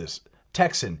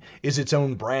Texan is its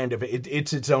own brand of it.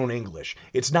 It's its own English.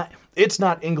 It's not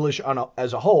English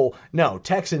as a whole. No,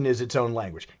 Texan is its own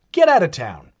language. Get out of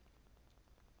town.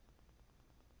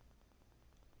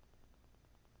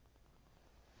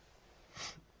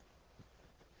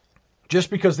 Just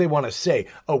because they want to say,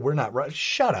 oh, we're not right.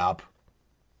 Shut up.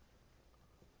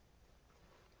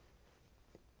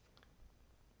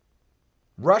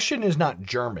 Russian is not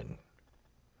German.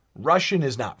 Russian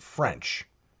is not French.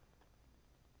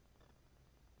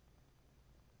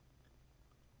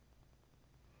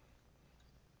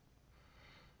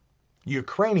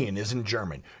 Ukrainian isn't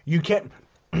German. You can't.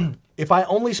 If I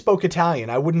only spoke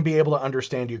Italian, I wouldn't be able to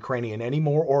understand Ukrainian any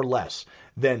more or less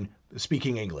than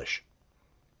speaking English.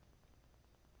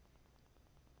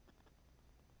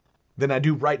 Than I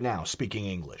do right now speaking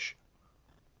English.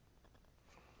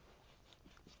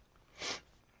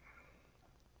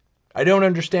 I don't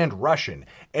understand Russian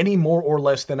any more or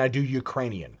less than I do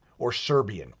Ukrainian or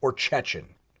Serbian or Chechen.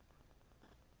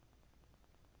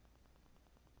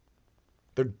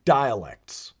 They're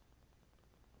dialects.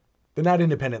 They're not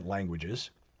independent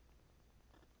languages.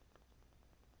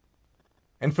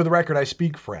 And for the record, I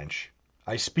speak French.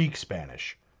 I speak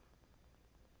Spanish.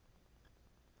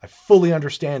 I fully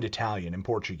understand Italian and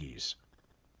Portuguese.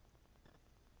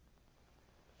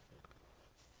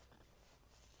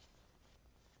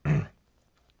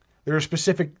 There are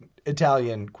specific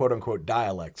Italian, quote-unquote,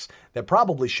 dialects that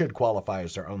probably should qualify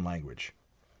as their own language.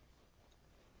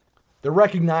 They're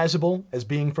recognizable as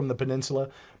being from the peninsula,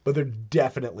 but they're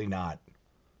definitely not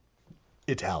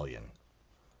Italian.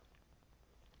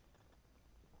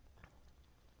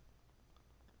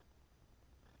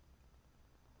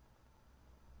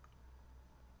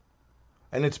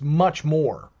 And it's much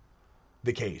more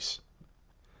the case.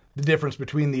 The difference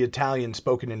between the Italian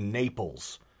spoken in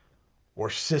Naples or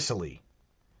Sicily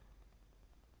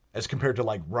as compared to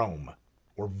like Rome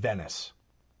or Venice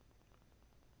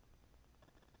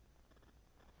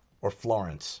or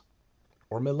Florence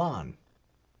or Milan.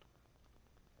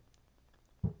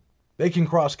 They can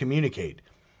cross-communicate.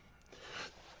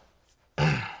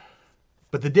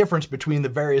 But the difference between the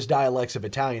various dialects of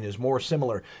Italian is more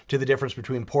similar to the difference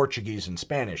between Portuguese and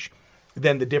Spanish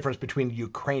than the difference between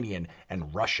Ukrainian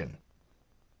and Russian.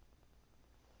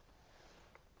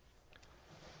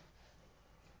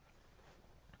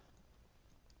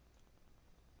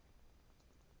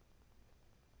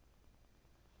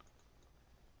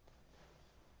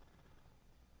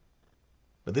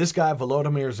 But this guy,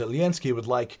 Volodymyr Zelensky, would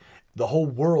like the whole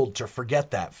world to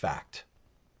forget that fact.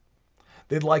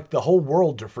 They'd like the whole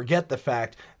world to forget the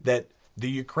fact that the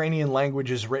Ukrainian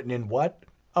language is written in what?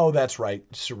 Oh, that's right,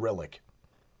 Cyrillic.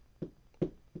 They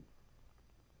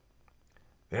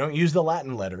don't use the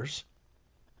Latin letters.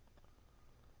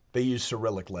 They use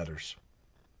Cyrillic letters.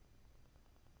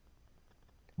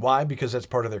 Why? Because that's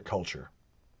part of their culture.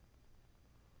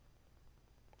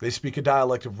 They speak a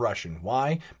dialect of Russian.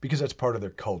 Why? Because that's part of their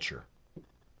culture.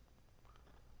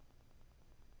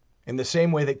 In the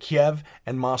same way that Kiev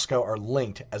and Moscow are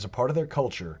linked as a part of their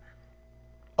culture.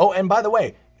 Oh, and by the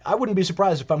way, I wouldn't be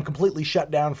surprised if I'm completely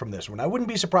shut down from this one. I wouldn't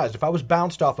be surprised if I was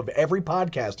bounced off of every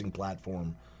podcasting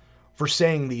platform for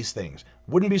saying these things.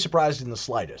 Wouldn't be surprised in the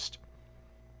slightest.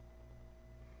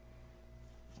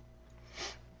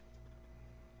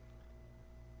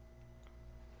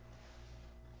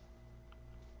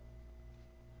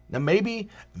 Now, maybe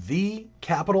the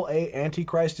capital A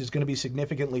Antichrist is going to be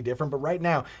significantly different, but right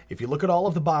now, if you look at all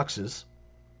of the boxes,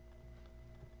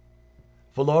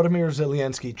 Volodymyr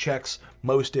Zelensky checks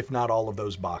most, if not all, of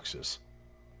those boxes.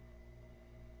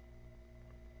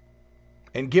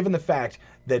 And given the fact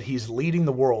that he's leading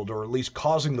the world, or at least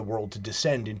causing the world to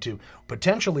descend into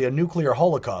potentially a nuclear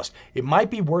holocaust, it might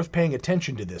be worth paying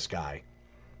attention to this guy.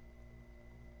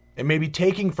 And maybe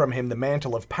taking from him the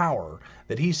mantle of power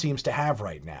that he seems to have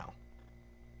right now.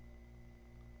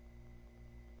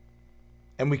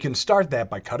 And we can start that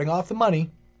by cutting off the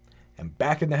money and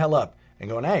backing the hell up and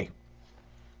going, hey,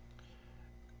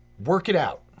 work it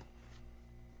out.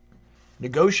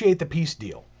 Negotiate the peace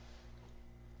deal.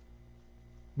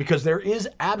 Because there is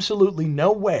absolutely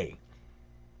no way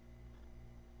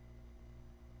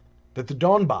that the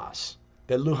Donbass,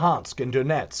 that Luhansk and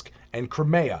Donetsk and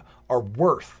Crimea are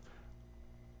worth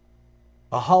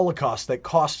a holocaust that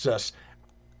costs us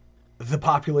the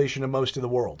population of most of the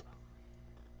world.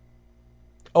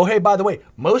 Oh, hey, by the way,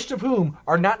 most of whom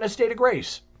are not in a state of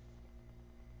grace.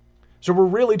 So we're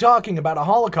really talking about a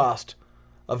holocaust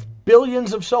of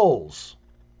billions of souls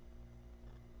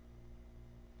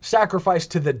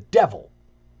sacrificed to the devil,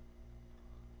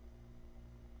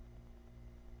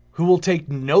 who will take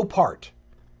no part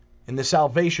in the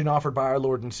salvation offered by our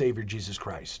Lord and Savior Jesus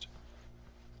Christ.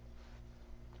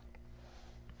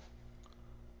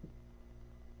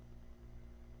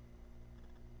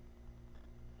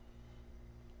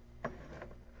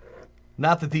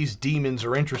 Not that these demons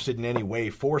are interested in any way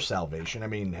for salvation. I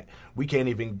mean, we can't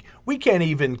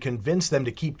even convince them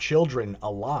to keep children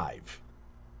alive.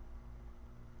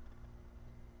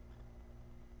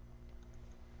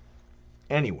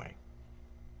 Anyway,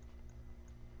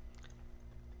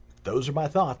 those are my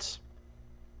thoughts.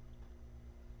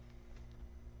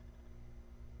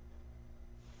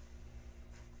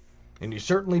 And you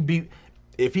certainly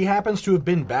if he happens to have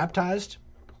been baptized,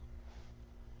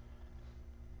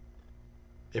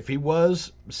 if he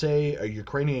was, say, a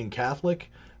Ukrainian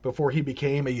Catholic before he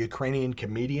became a Ukrainian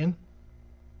comedian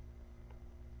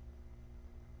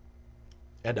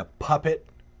and a puppet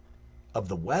of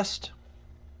the West,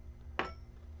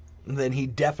 then he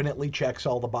definitely checks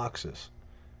all the boxes.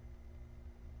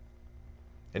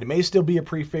 And it may still be a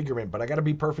prefigurement, but I got to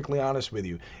be perfectly honest with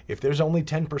you. If there's only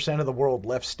 10% of the world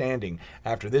left standing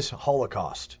after this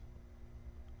Holocaust,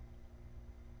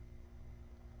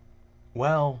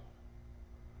 well,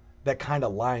 that kind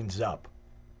of lines up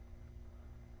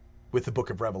with the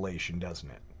book of Revelation, doesn't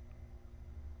it?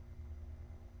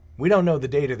 We don't know the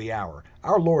date or the hour.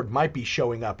 Our Lord might be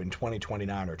showing up in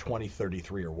 2029 or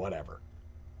 2033 or whatever.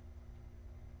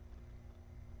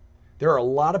 There are a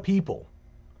lot of people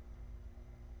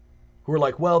who are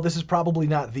like, well, this is probably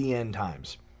not the end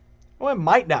times. Well, it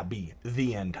might not be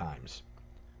the end times.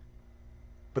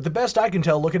 But the best I can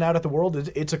tell looking out at the world is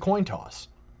it's a coin toss.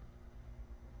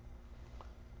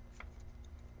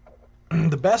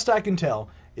 The best I can tell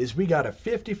is we got a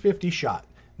 50-50 shot.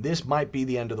 This might be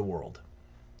the end of the world.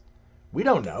 We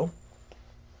don't know.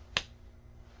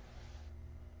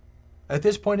 At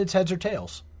this point, it's heads or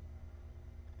tails.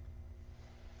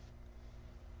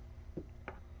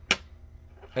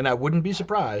 And I wouldn't be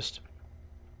surprised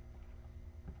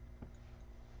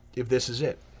if this is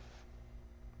it.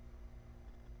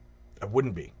 I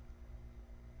wouldn't be.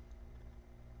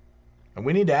 And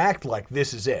we need to act like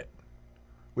this is it.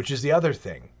 Which is the other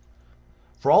thing.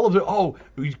 For all of the,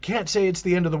 you can't say it's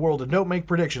the end of the world and don't make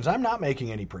predictions. I'm not making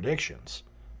any predictions.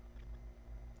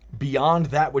 Beyond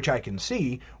that which I can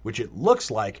see, which it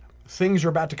looks like things are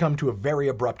about to come to a very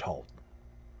abrupt halt.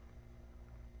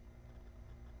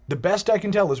 The best I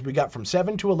can tell is we got from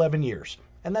 7 to 11 years.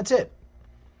 And that's it.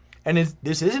 And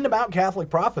this isn't about Catholic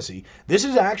prophecy. This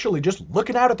is actually just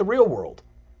looking out at the real world.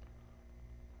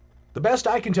 The best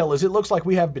I can tell is it looks like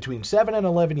we have between 7 and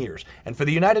 11 years. And for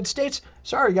the United States,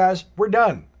 sorry guys, we're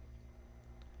done.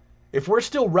 If we're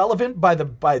still relevant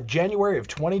by January of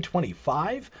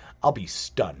 2025, I'll be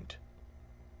stunned.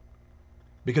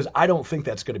 Because I don't think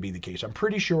that's going to be the case. I'm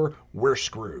pretty sure we're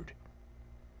screwed.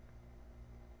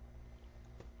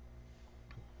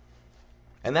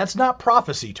 And that's not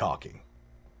prophecy talking.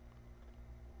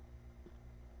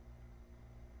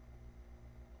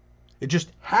 It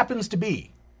just happens to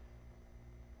be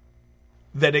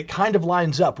that it kind of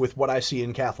lines up with what I see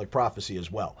in Catholic prophecy as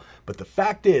well. But the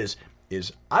fact is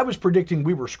I was predicting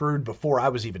we were screwed before I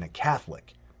was even a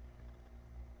Catholic.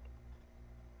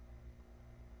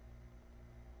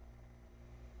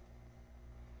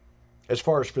 As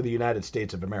far as for the United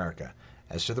States of America.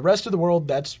 As to the rest of the world,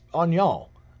 that's on y'all.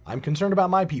 I'm concerned about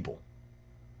my people.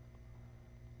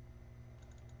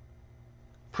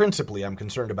 Principally, I'm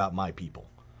concerned about my people.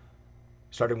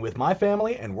 Starting with my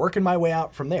family and working my way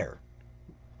out from there.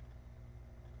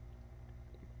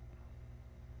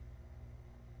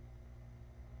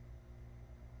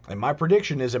 And my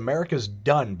prediction is America's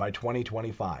done by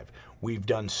 2025. We've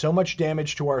done so much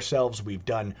damage to ourselves. We've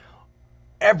done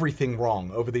everything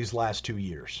wrong over these last 2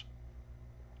 years.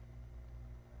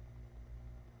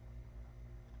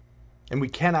 And we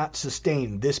cannot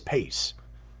sustain this pace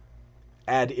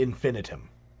ad infinitum.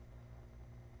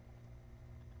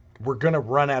 We're going to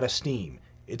run out of steam.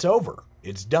 It's over.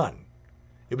 It's done.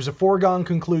 It was a foregone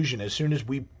conclusion as soon as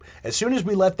we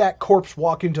let that corpse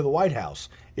walk into the White House.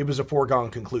 It was a foregone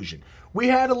conclusion. We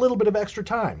had a little bit of extra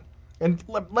time. And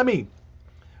let me,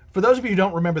 for those of you who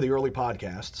don't remember the early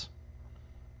podcasts,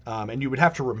 and you would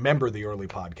have to remember the early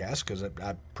podcasts because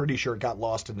I'm pretty sure it got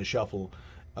lost in the shuffle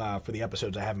for the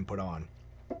episodes I haven't put on.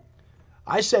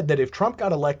 I said that if Trump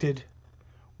got elected,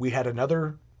 we had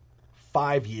another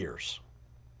 5 years.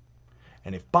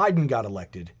 And if Biden got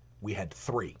elected, we had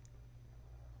 3.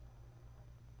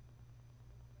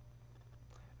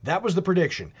 That was the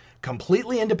prediction.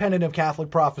 Completely independent of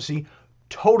Catholic prophecy,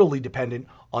 totally dependent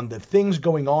on the things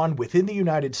going on within the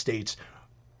United States,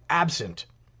 absent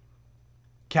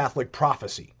Catholic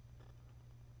prophecy.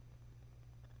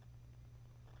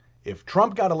 If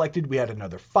Trump got elected, we had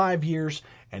another 5 years,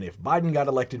 and if Biden got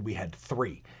elected, we had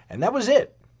 3. And that was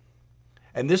it.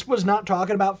 And this was not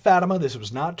talking about Fatima, this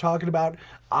was not talking about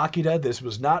Akita, this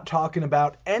was not talking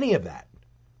about any of that.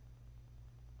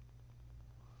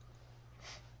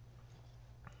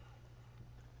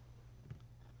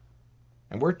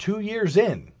 And we're 2 years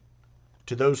in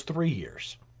to those 3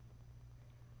 years.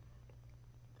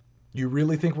 You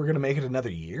really think we're going to make it another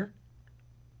year?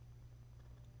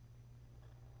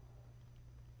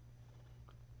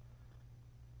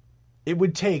 It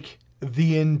would take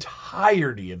the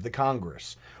entirety of the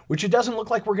Congress, which it doesn't look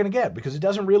like we're going to get, because it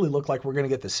doesn't really look like we're going to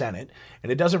get the Senate,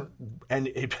 and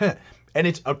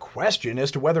it's a question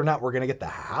as to whether or not we're going to get the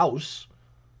House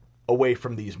away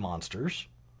from these monsters.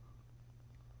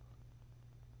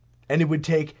 And it would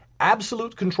take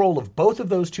absolute control of both of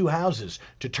those two houses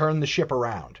to turn the ship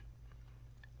around,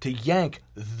 to yank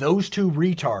those two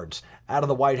retards out of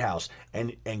the White House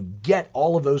and get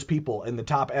all of those people in the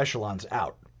top echelons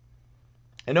out.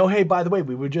 And oh, hey, by the way,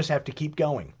 we would just have to keep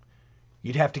going.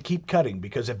 You'd have to keep cutting,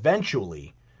 because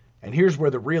eventually, and here's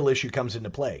where the real issue comes into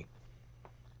play.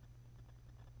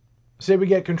 Say we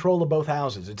get control of both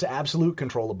houses. It's absolute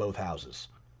control of both houses.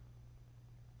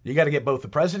 You got to get both the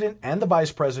president and the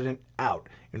vice president out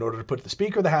in order to put the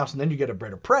Speaker of the House, and then you get a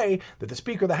better pray that the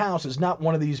Speaker of the House is not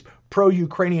one of these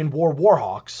pro-Ukrainian war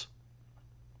hawks.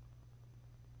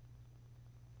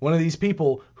 One of these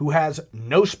people who has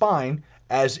no spine,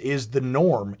 as is the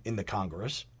norm in the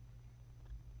Congress.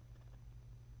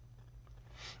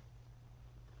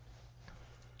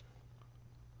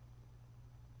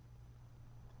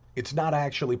 It's not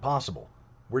actually possible.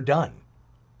 We're done.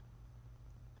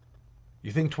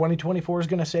 You think 2024 is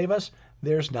going to save us?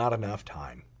 There's not enough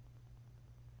time.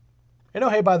 And oh,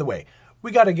 hey, by the way,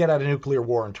 we got to get out of nuclear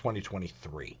war in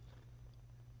 2023.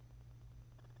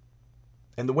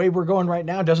 And the way we're going right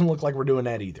now doesn't look like we're doing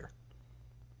that either.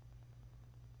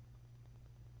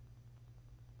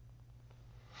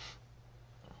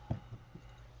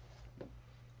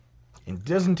 It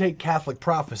doesn't take Catholic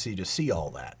prophecy to see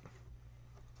all that.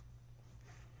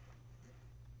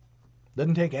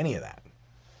 Doesn't take any of that.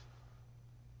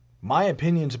 My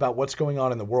opinions about what's going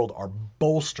on in the world are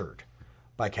bolstered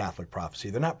by Catholic prophecy.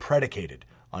 They're not predicated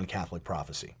on Catholic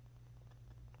prophecy.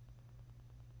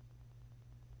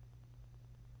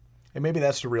 And maybe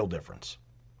that's the real difference.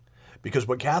 Because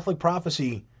what Catholic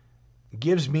prophecy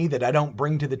gives me that I don't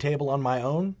bring to the table on my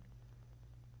own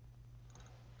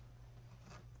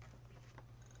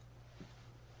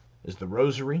is the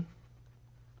rosary,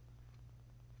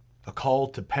 a call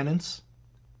to penance,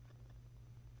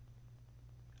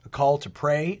 a call to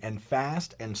pray and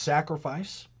fast and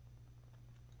sacrifice,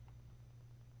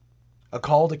 a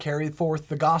call to carry forth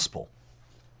the gospel.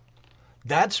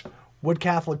 That's what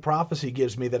Catholic prophecy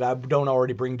gives me that I don't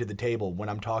already bring to the table when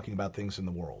I'm talking about things in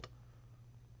the world.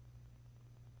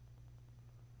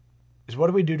 Is what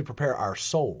do we do to prepare our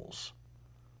souls?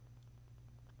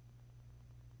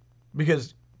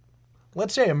 Because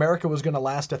let's say America was going to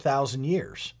last 1,000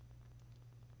 years.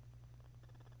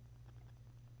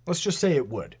 Let's just say it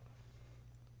would.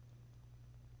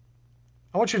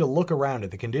 I want you to look around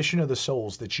at the condition of the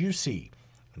souls that you see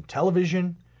on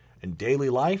television and daily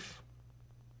life.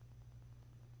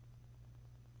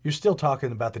 You're still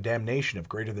talking about the damnation of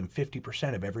greater than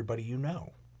 50% of everybody you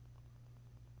know.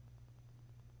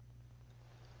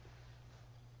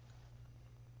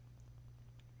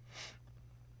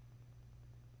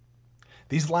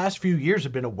 These last few years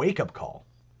have been a wake-up call.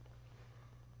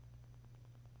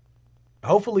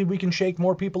 Hopefully we can shake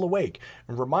more people awake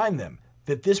and remind them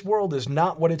that this world is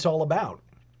not what it's all about.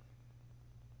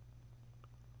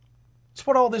 That's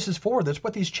what all this is for. That's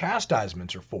what these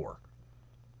chastisements are for.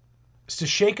 It's to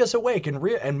shake us awake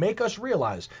and make us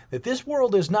realize that this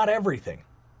world is not everything.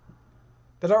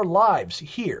 That our lives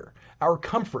here, our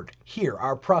comfort here,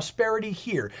 our prosperity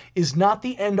here is not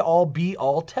the end-all,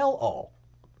 be-all, tell-all.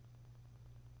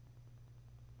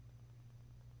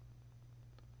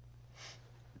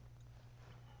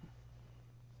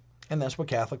 And that's what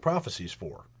Catholic prophecy is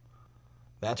for.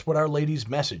 That's what Our Lady's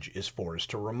message is for, is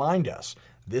to remind us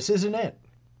this isn't it.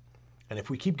 And if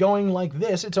we keep going like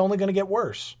this, it's only going to get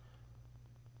worse.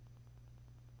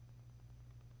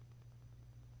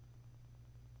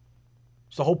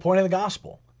 It's the whole point of the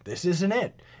gospel. This isn't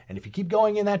it. And if you keep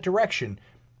going in that direction,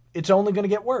 it's only going to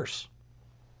get worse.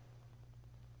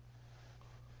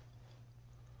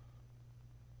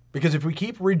 Because if we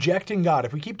keep rejecting God,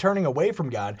 if we keep turning away from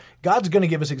God, God's going to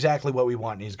give us exactly what we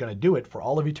want, and He's going to do it for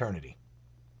all of eternity.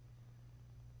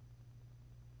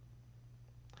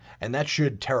 And that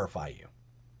should terrify you.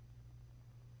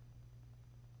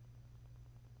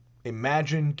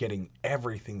 Imagine getting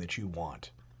everything that you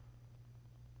want,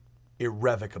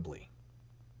 irrevocably,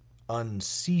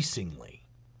 unceasingly,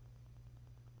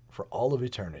 for all of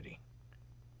eternity.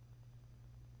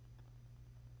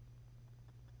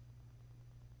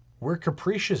 We're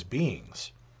capricious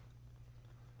beings.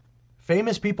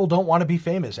 Famous people don't want to be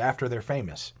famous after they're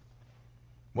famous.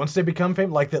 Once they become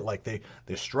famous, they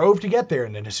strove to get there,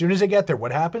 and then as soon as they get there,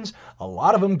 what happens? A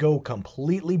lot of them go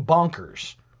completely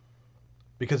bonkers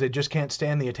because they just can't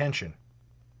stand the attention.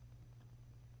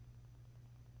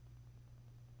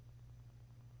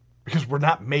 Because we're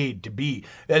not made to be,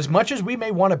 as much as we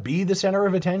may want to be the center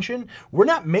of attention, we're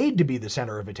not made to be the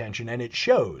center of attention, and it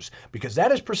shows, because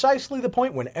that is precisely the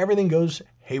point when everything goes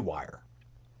haywire.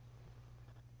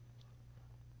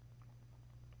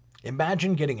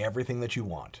 Imagine getting everything that you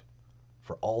want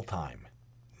for all time,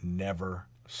 never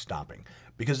stopping,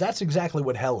 because that's exactly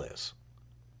what hell is.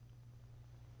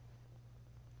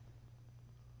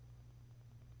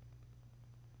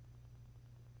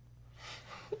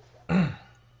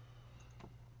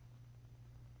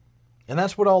 And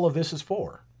that's what all of this is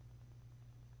for.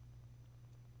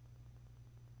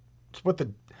 It's what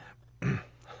the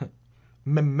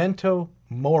memento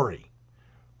mori.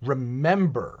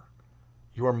 Remember,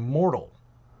 you are mortal.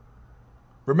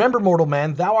 Remember, mortal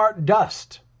man, thou art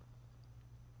dust.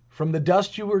 From the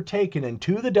dust you were taken, and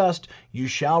to the dust you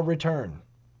shall return.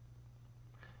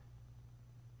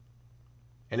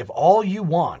 And if all you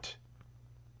want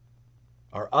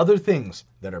are other things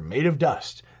that are made of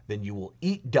dust, then you will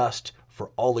eat dust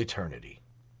for all eternity.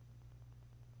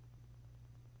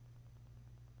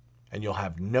 And you'll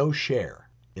have no share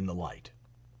in the light.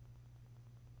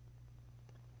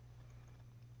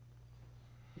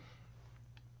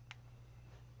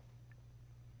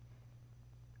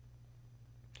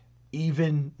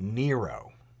 Even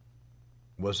Nero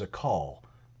was a call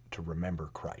to remember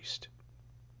Christ.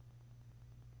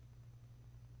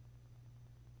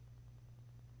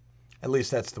 At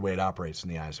least that's the way it operates in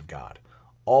the eyes of God.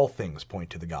 All things point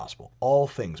to the gospel. All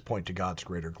things point to God's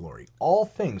greater glory. All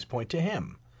things point to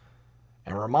Him.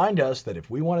 And remind us that if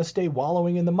we want to stay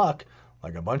wallowing in the muck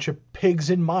like a bunch of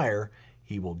pigs in mire,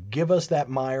 He will give us that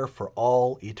mire for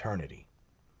all eternity.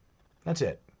 That's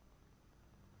it.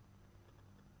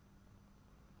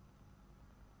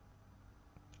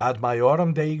 Ad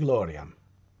maiorem Dei gloriam.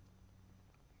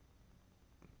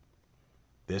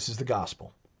 This is the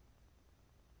gospel.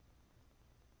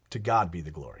 To God be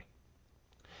the glory.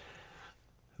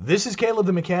 This is Caleb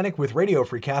the Mechanic with Radio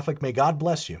Free Catholic. May God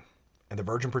bless you. and the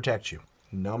Virgin protect you.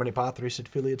 In nomine Patris et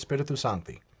Filii et Spiritus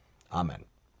Sancti. Amen.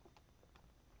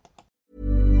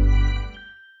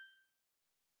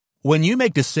 When you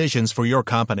make decisions for your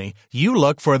company, you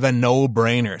look for the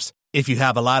no-brainers. If you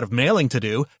have a lot of mailing to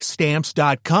do,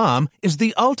 Stamps.com is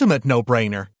the ultimate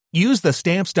no-brainer. Use the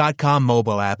Stamps.com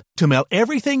mobile app to mail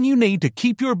everything you need to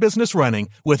keep your business running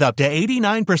with up to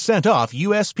 89% off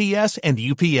USPS and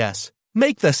UPS.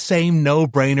 Make the same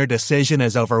no-brainer decision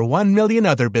as over 1 million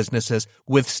other businesses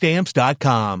with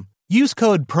Stamps.com. Use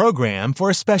code PROGRAM for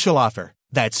a special offer.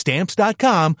 That's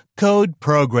Stamps.com, code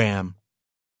PROGRAM.